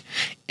everything.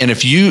 And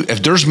if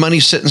there's money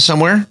sitting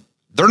somewhere,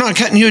 they're not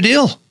cutting you a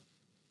deal.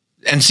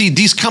 And see,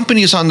 these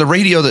companies on the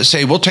radio that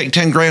say, we'll take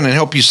 10 grand and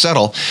help you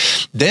settle.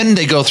 Then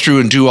they go through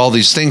and do all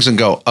these things and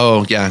go,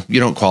 oh yeah, you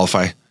don't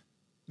qualify.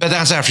 But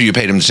that's after you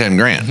paid them 10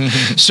 grand.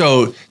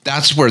 So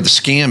that's where the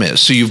scam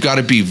is. So you've got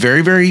to be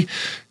very, very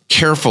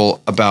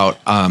careful about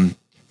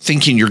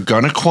thinking you're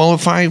going to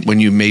qualify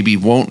when you maybe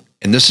won't.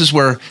 And this is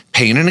where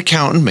paying an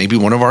accountant, maybe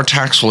one of our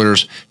tax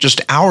lawyers,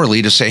 just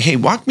hourly to say, hey,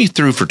 walk me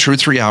through for 2 or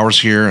 3 hours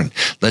here and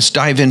let's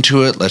dive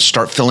into it. Let's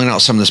start filling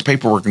out some of this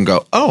paperwork and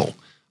go, oh,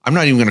 I'm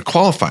not even going to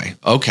qualify.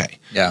 Okay.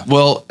 Yeah.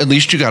 Well, at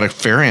least you got a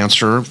fair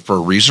answer for a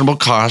reasonable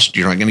cost.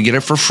 You're not going to get it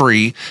for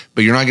free,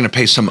 but you're not going to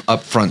pay some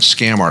upfront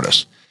scam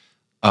artist.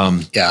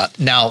 Yeah.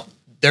 Now,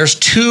 there's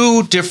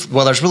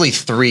there's really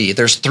three.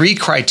 There's 3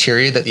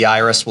 criteria that the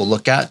IRS will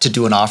look at to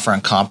do an offer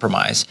and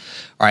compromise.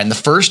 All right. And the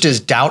first is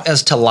doubt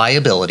as to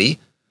liability.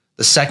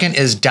 The second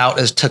is doubt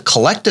as to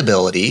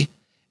collectability.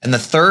 And the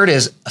third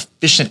is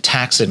efficient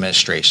tax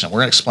administration. We're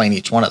going to explain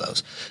each one of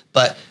those.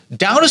 But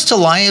doubt as to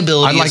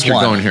liability is one. I like you're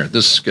going here.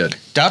 This is good.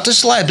 Doubt as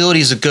to liability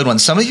is a good one.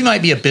 Some of you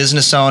might be a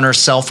business owner,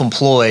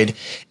 self-employed,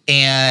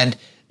 and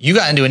you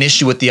got into an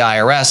issue with the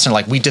IRS and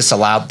like, we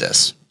disallowed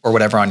this or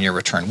whatever on your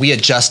return. We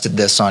adjusted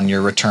this on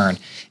your return.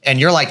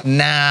 And you're like,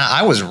 nah,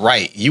 I was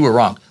right. You were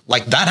wrong.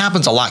 Like that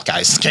happens a lot,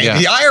 guys. Okay? Yeah.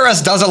 The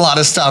IRS does a lot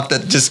of stuff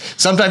that just,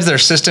 sometimes their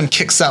system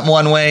kicks something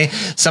one way.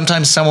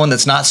 Sometimes someone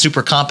that's not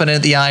super competent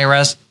at the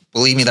IRS,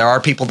 believe me, there are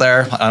people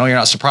there. I know you're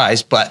not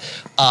surprised, but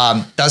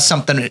does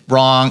something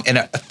wrong and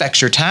it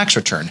affects your tax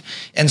return.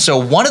 And so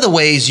one of the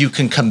ways you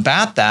can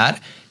combat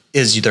that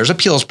is there's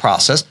appeals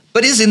process,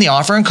 but is in the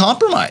offer and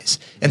compromise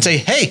and say,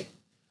 hey,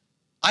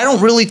 I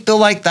don't really feel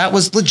like that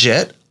was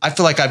legit. I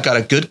feel like I've got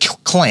a good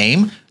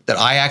claim that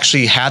I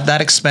actually had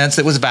that expense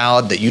that was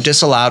valid, that you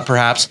disallowed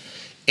perhaps.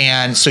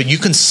 And so you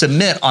can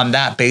submit on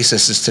that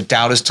basis as to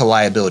doubt as to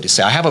liability.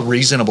 Say, I have a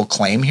reasonable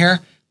claim here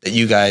that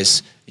you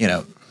guys,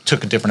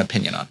 took a different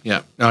opinion on.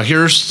 Yeah. Now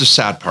here's the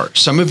sad part.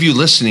 Some of you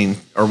listening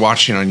or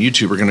watching on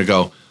YouTube are going to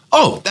go,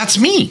 oh, that's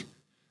me.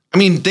 I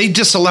mean, they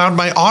disallowed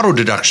my auto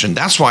deduction.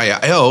 That's why I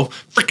owe.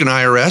 Freaking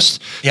IRS.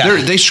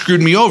 Yeah. They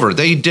screwed me over.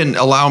 They didn't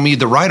allow me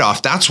the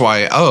write-off. That's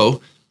why I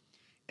owe.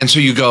 And so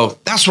you go,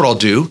 that's what I'll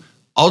do.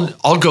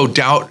 I'll go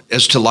doubt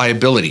as to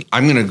liability.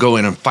 I'm going to go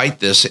in and fight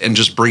this and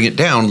just bring it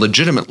down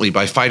legitimately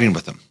by fighting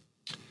with them.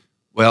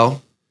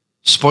 Well,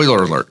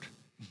 spoiler alert.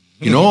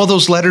 You know all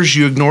those letters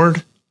you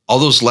ignored? All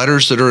those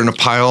letters that are in a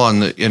pile in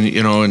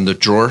the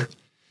drawer?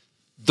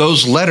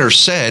 Those letters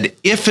said,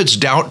 if it's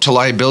doubt to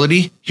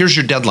liability, here's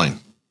your deadline.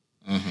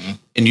 Mm-hmm.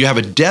 And you have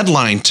a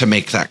deadline to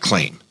make that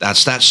claim.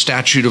 That's that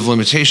statute of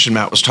limitation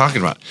Matt was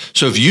talking about.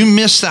 So if you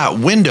miss that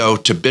window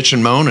to bitch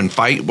and moan and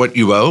fight what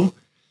you owe,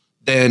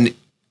 then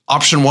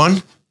option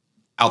 1,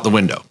 out the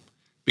window,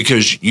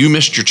 because you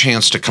missed your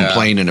chance to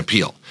complain and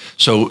appeal.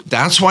 So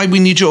that's why we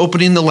need you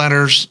opening the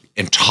letters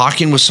and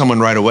talking with someone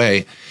right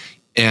away.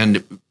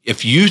 And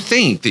if you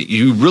think that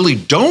you really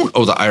don't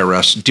owe the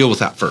IRS, deal with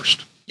that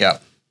first. Yeah.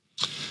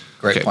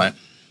 Great point.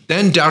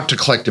 Then doubt to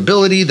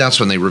collectability. That's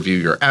when they review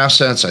your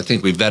assets. I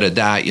think we vetted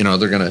that. You know,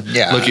 they're going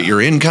to look at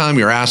your income,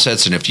 your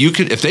assets. And if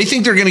they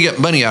think they're going to get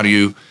money out of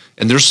you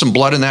and there's some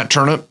blood in that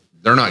turnip,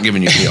 they're not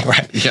giving you a deal.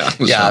 Right. Yeah.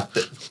 Yeah.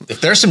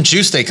 If there's some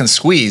juice they can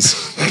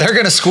squeeze, they're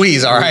going to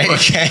squeeze. All right.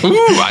 Okay. Ooh,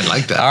 I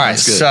like that. All right.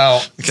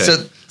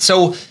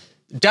 So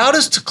doubt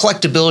as to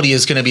collectability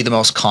is going to be the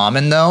most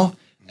common though.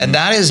 And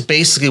that is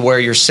basically where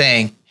you're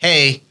saying,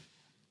 hey,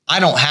 I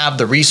don't have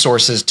the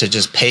resources to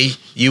just pay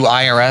you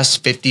IRS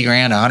 50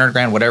 grand, 100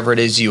 grand, whatever it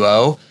is you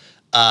owe.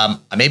 I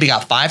maybe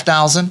got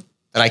 5,000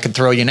 that I could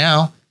throw you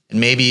now. And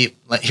maybe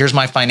here's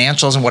my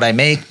financials and what I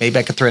make. Maybe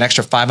I could throw an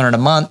extra 500 a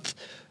month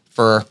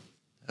for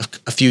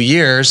a few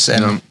years.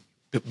 And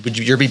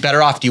you'd be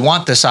better off. Do you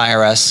want this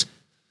IRS?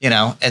 You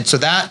know? And so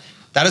that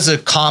is a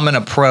common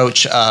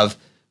approach of,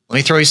 let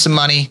me throw you some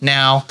money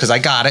now because I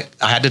got it.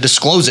 I had to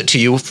disclose it to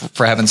you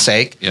for heaven's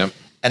sake. Yep.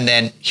 And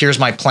then here's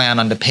my plan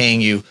on to paying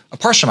you a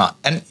partial amount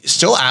and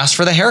still ask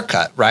for the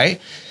haircut,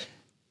 right?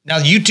 Now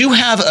you do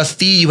have a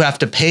fee you have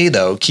to pay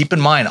though. Keep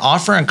in mind,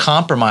 offer and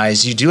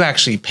compromise, you do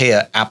actually pay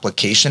an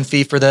application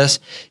fee for this.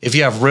 If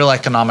you have real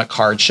economic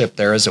hardship,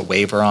 there is a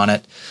waiver on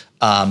it.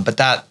 But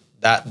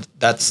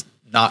that's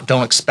not,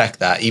 don't expect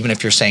that, even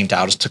if you're saying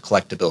doubt as to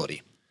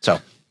collectability. So.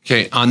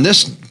 Okay, on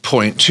this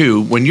point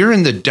too, when you're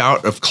in the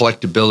doubt of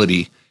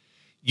collectability,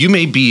 you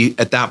may be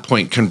at that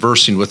point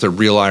conversing with a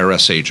real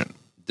IRS agent.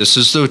 This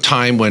is the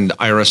time when the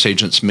IRS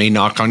agents may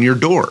knock on your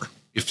door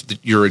if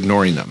you're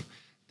ignoring them.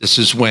 This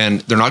is when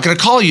they're not going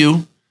to call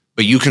you,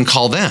 but you can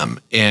call them.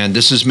 And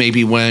this is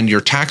maybe when your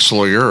tax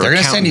lawyer or they're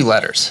going to send you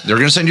letters. They're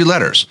going to send you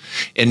letters.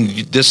 And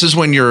this is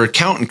when your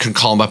accountant can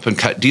call them up and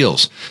cut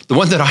deals. The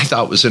one that I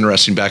thought was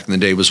interesting back in the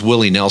day was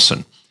Willie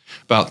Nelson.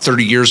 About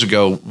 30 years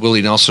ago,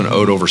 Willie Nelson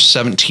owed over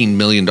 $17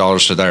 million to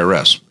the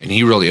IRS, and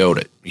he really owed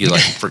it. He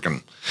like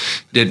freaking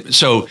did.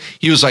 So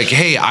he was like,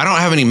 hey, I don't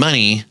have any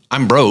money.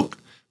 I'm broke,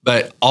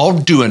 but I'll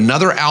do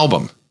another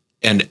album,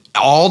 and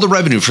all the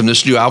revenue from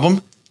this new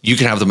album, you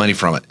can have the money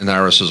from it. And the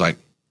IRS was like,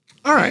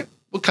 all right,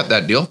 we'll cut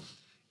that deal.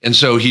 And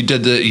so he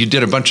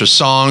did a bunch of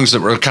songs that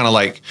were kind of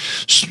like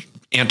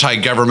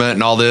anti-government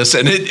and all this,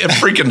 and it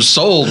freaking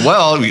sold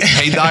well. He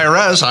paid the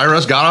IRS.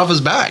 IRS got off his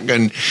back,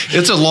 and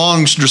it's a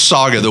long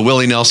saga, the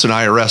Willie Nelson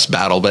IRS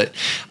battle. But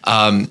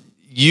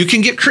you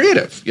can get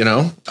creative, you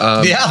know.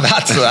 Yeah,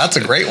 that's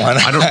a great one.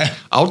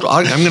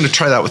 I'm going to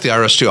try that with the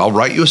IRS too. I'll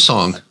write you a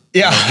song.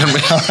 Yeah,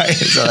 all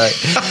right.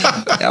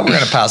 Yeah, we're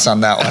going to pass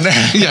on that one.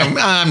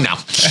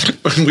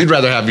 No, we'd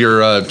rather have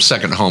your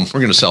second home.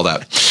 We're going to sell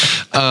that.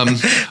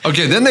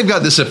 Okay, then they've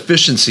got this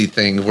efficiency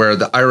thing where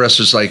the IRS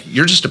is like,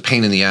 you're just a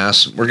pain in the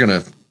ass. We're going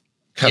to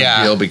cut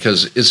a deal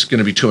because it's going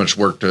to be too much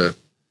work to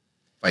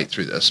fight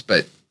through this.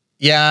 But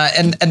yeah,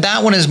 and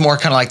that one is more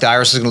kind of like the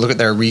IRS is going to look at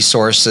their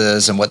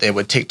resources and what they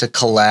would take to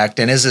collect,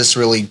 and is this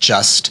really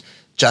justice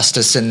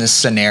in this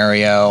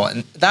scenario?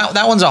 And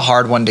that one's a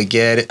hard one to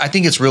get. I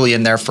think it's really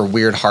in there for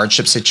weird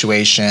hardship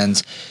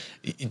situations.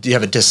 Do you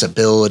have a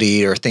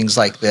disability or things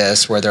like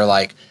this where they're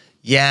like,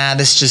 yeah,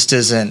 this just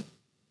isn't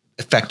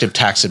effective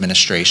tax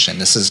administration.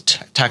 This is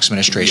tax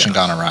administration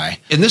gone awry.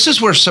 And this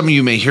is where some of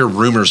you may hear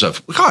rumors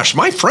of, gosh,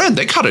 my friend,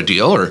 they cut a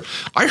deal, or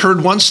I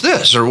heard once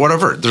this, or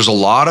whatever. There's a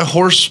lot of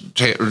horse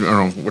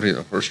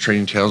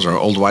trading tales or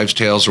old wives'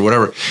 tales or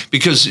whatever,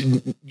 because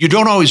you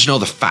don't always know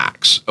the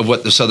facts of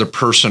what this other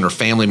person or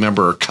family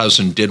member or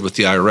cousin did with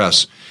the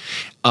IRS.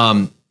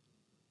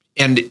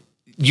 And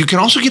you can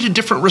also get a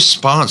different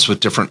response with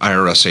different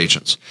IRS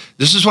agents.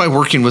 This is why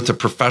working with a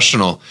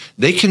professional,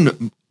 they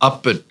can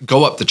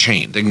go up the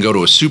chain. They can go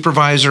to a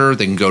supervisor.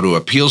 They can go to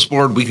appeals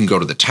board. We can go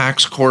to the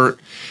tax court.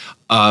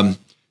 The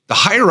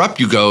higher up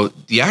you go,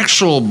 the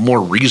actual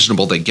more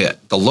reasonable they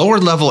get. The lower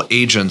level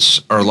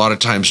agents are a lot of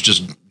times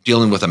just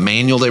dealing with a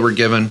manual they were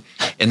given,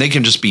 and they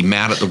can just be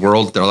mad at the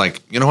world. They're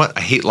like, you know what?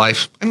 I hate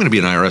life. I'm going to be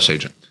an IRS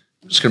agent.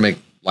 I'm just going to make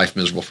life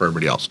miserable for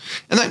everybody else.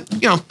 And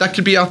that, that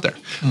could be out there.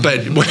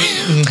 But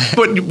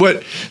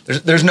what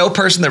there's no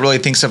person that really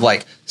thinks of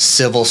like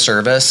civil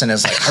service and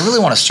is like, I really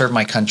want to serve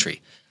my country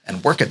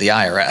and work at the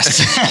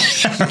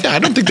IRS. Yeah, I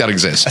don't think that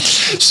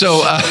exists. So,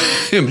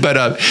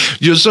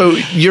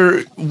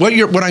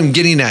 what I'm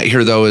getting at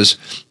here though is,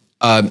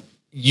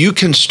 you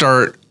can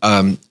start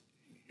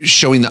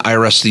showing the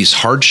IRS these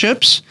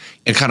hardships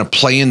and kind of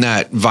playing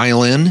that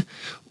violin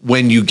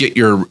when you get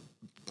your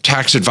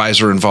tax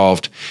advisor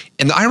involved.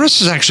 And the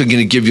IRS is actually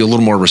going to give you a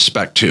little more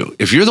respect too.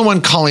 If you're the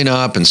one calling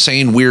up and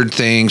saying weird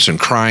things and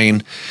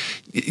crying,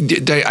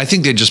 I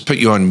think they just put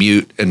you on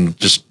mute and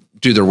just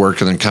do their work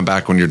and then come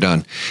back when you're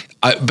done.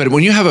 But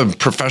when you have a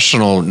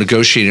professional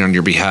negotiating on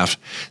your behalf,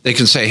 they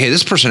can say, hey,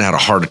 this person had a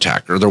heart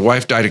attack, or their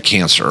wife died of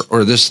cancer,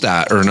 or this,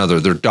 that, or another.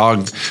 Their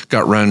dog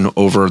got run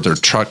over, their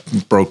truck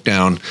broke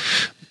down.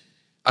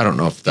 I don't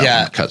know if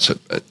that one cuts it.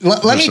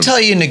 Let me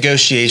tell you a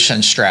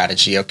negotiation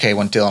strategy, okay,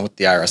 when dealing with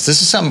the IRS.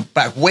 This is something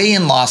back way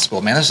in law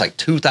school, man. This is like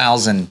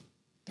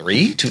 2003,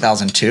 2003,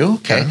 2002.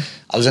 Okay.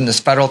 I was in this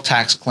federal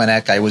tax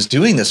clinic. I was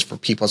doing this for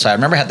people. So I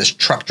remember I had this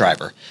truck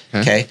driver.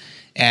 Okay.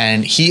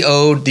 And he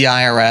owed the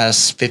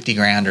IRS 50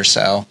 grand or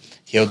so.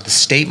 He owed the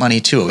state money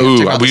too.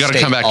 We got to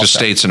come back to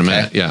states in a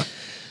minute. Yeah.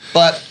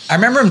 But I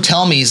remember him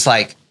telling me, he's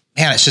like,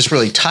 man, it's just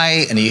really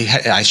tight. And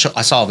I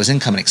saw all of his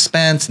income and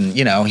expense, and,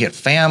 you know, he had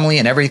family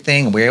and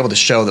everything. And we were able to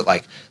show that,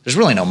 like, there's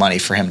really no money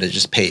for him to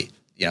just pay.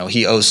 You know,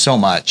 he owes so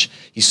much.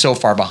 He's so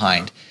far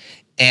behind.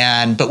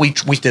 But we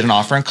did an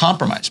offer in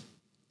compromise.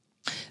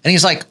 And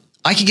he's like,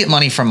 I could get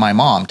money from my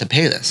mom to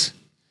pay this.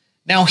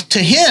 Now, to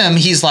him,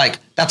 he's like,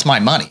 that's my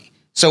money.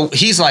 So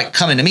he's like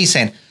coming to me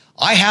saying,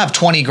 I have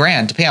 20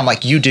 grand to pay. I'm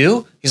like, you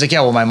do? He's like,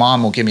 yeah, well, my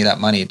mom will give me that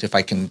money if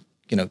I can,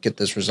 you know, get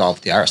this resolved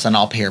with the IRS, then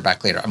I'll pay her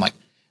back later. I'm like,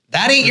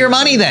 that ain't your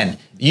money then.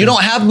 You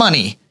don't have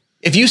money.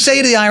 If you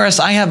say to the IRS,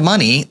 I have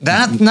money,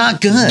 that's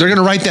not good. They're going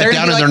to write that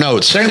down in their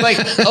notes. They're going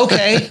to be like,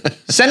 okay,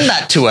 send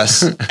that to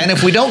us. And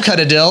if we don't cut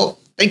a deal,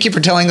 thank you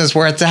for telling us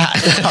where it's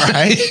at. All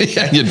right.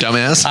 You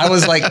dumbass. I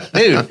was like,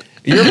 dude,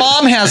 your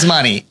mom has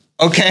money.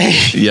 Okay.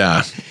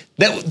 Yeah.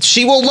 That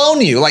she will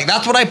loan you. Like,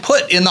 that's what I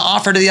put in the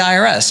offer to the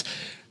IRS.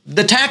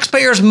 The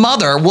taxpayer's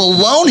mother will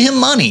loan him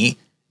money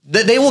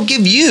that they will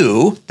give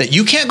you that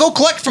you can't go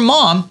collect from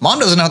mom. Mom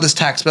doesn't know this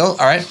tax bill.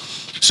 All right.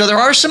 So there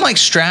are some like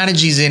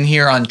strategies in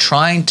here on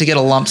trying to get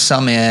a lump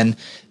sum in,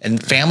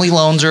 and family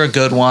loans are a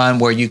good one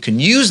where you can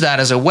use that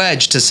as a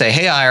wedge to say,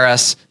 hey,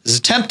 IRS, this is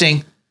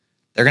tempting.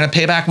 They're going to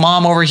pay back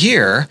mom over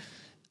here,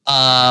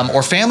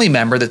 or family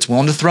member that's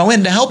willing to throw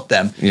in to help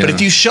them. Yeah. But if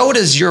you show it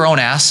as your own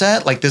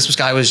asset, like this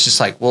guy was just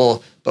like,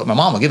 well, but my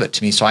mom will give it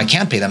to me, so I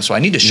can't pay them. So I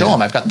need to show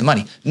them I've got the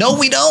money. No,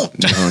 we don't.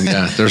 Oh,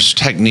 yeah. There's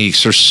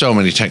techniques. There's so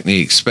many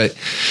techniques. But,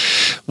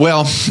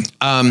 well,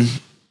 I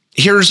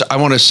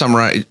want to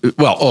summarize.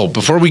 Well,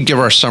 before we give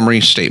our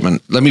summary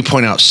statement, let me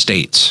point out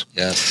states.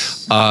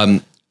 Yes.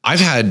 I've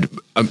had,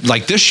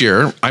 like this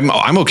year,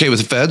 I'm okay with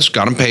the feds,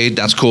 got them paid,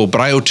 that's cool, but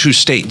I owe 2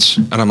 states.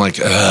 And I'm like,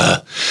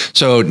 ugh.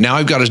 So now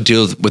I've got to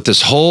deal with this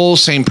whole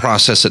same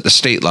process at the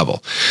state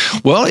level.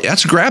 Well,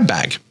 that's a grab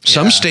bag.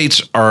 Some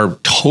states are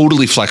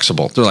totally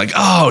flexible. They're like,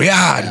 oh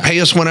yeah, pay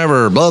us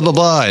whenever, blah, blah,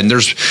 blah. And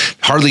there's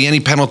hardly any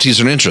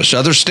penalties or interest.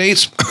 Other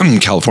states,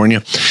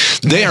 California,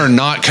 they are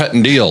not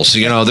cutting deals.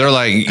 You know, they're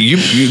like,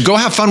 you go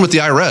have fun with the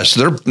IRS.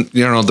 They're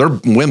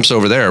wimps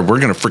over there. We're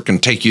going to freaking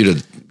take you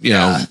to,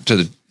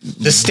 to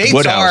the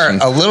states are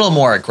a little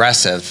more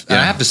aggressive, and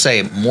I have to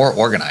say more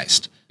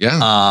organized.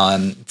 Yeah.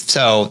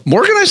 So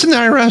more organized than the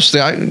IRS.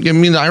 I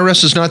mean, the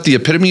IRS is not the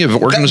epitome of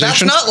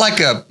organization. That's not like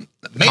a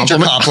major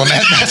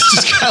compliment. That's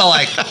just kind of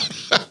like,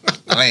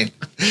 I mean,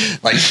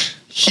 like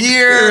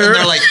here, and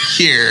they're like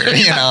here,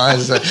 you know.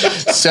 But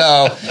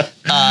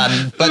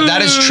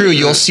that is true.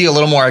 You'll see a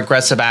little more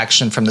aggressive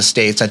action from the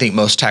states. I think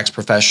most tax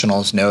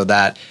professionals know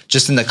that.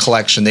 Just in the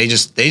collection, they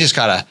just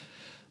gotta.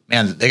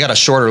 Man, they got a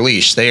shorter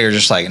leash. They are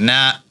just like,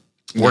 nah,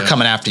 we're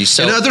coming after you.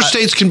 So, and other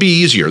states can be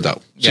easier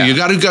though. So you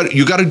got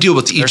to deal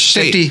with each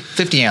state.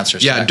 50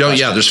 answers. Yeah,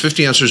 there's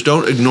 50 answers.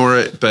 Don't ignore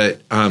it. But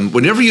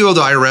whenever you owe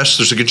the IRS,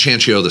 there's a good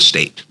chance you owe the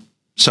state.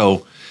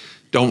 So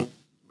don't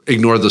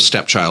ignore the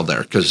stepchild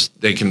there because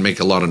they can make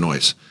a lot of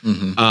noise.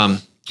 Mm-hmm.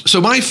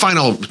 So my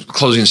final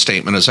closing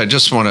statement is I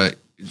just want to,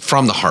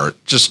 from the heart,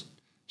 just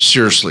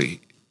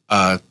seriously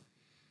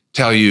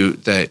tell you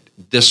that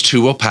this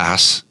too will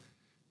pass.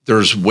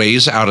 There's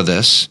ways out of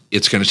this.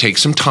 It's going to take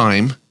some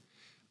time,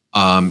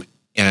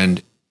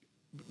 and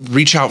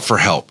reach out for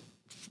help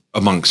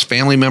amongst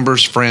family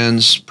members,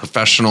 friends,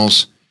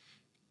 professionals.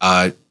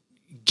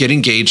 Get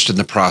engaged in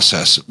the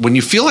process. When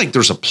you feel like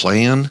there's a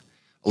plan,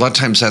 a lot of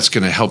times that's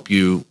going to help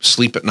you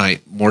sleep at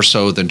night more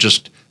so than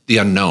just the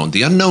unknown.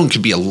 The unknown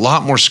can be a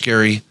lot more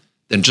scary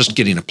than just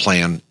getting a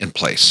plan in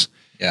place.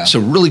 Yeah. So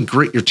really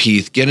grit your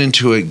teeth, get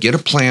into it, get a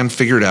plan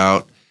figured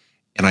out.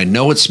 And I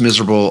know it's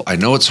miserable. I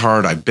know it's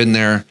hard. I've been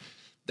there.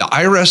 The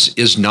IRS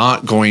is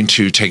not going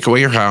to take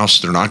away your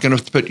house. They're not going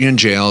to put you in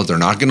jail. They're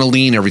not going to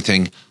lien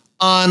everything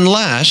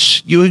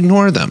unless you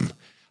ignore them,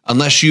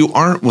 unless you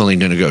aren't willing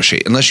to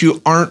negotiate, unless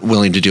you aren't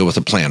willing to deal with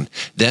a plan.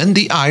 Then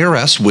the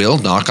IRS will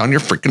knock on your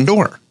freaking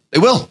door. They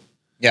will.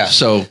 Yeah.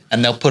 So,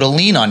 and they'll put a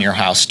lien on your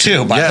house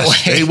too, by the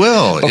way. They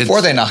will.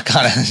 Before they knock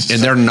on it. And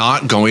they're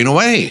not going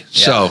away.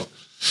 Yeah. So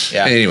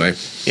anyway.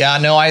 Yeah,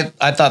 no,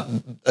 I thought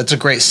that's a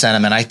great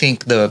sentiment. I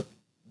think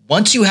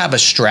once you have a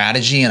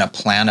strategy and a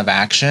plan of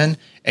action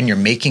and you're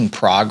making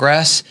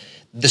progress,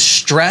 the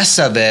stress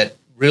of it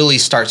really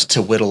starts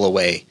to whittle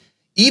away.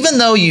 Even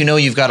though you know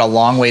you've got a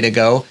long way to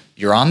go,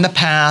 you're on the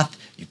path,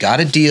 you've got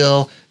a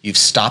deal, you've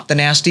stopped the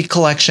nasty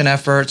collection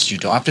efforts, you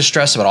don't have to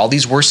stress about all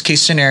these worst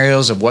case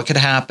scenarios of what could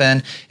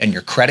happen and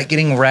your credit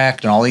getting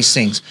wrecked and all these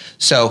things.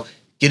 So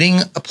getting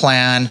a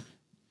plan,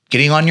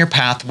 getting on your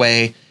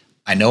pathway.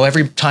 I know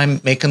every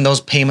time making those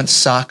payments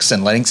sucks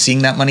and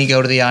seeing that money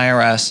go to the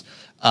IRS.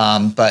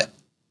 But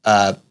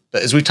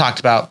as we talked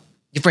about,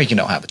 you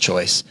don't have a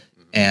choice,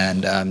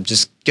 and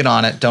just get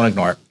on it. Don't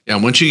ignore it. Yeah.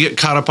 Once you get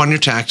caught up on your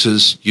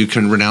taxes, you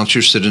can renounce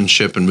your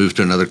citizenship and move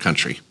to another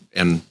country.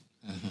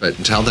 But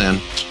until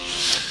then,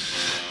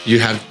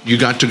 You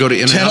got to go to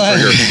In-N-Out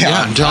Burger.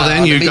 Yeah. Until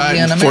then, you got Be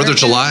an 4th of American.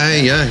 July.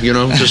 Yeah,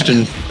 just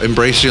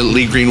embrace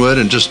Lee Greenwood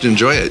and just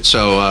enjoy it.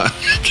 So,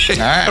 okay.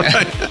 All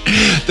right.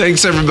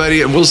 Thanks,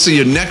 everybody. And we'll see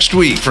you next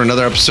week for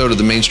another episode of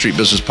the Main Street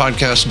Business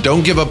Podcast.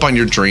 Don't give up on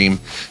your dream.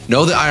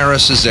 Know the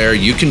IRS is there.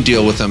 You can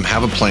deal with them.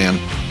 Have a plan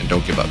and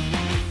don't give up.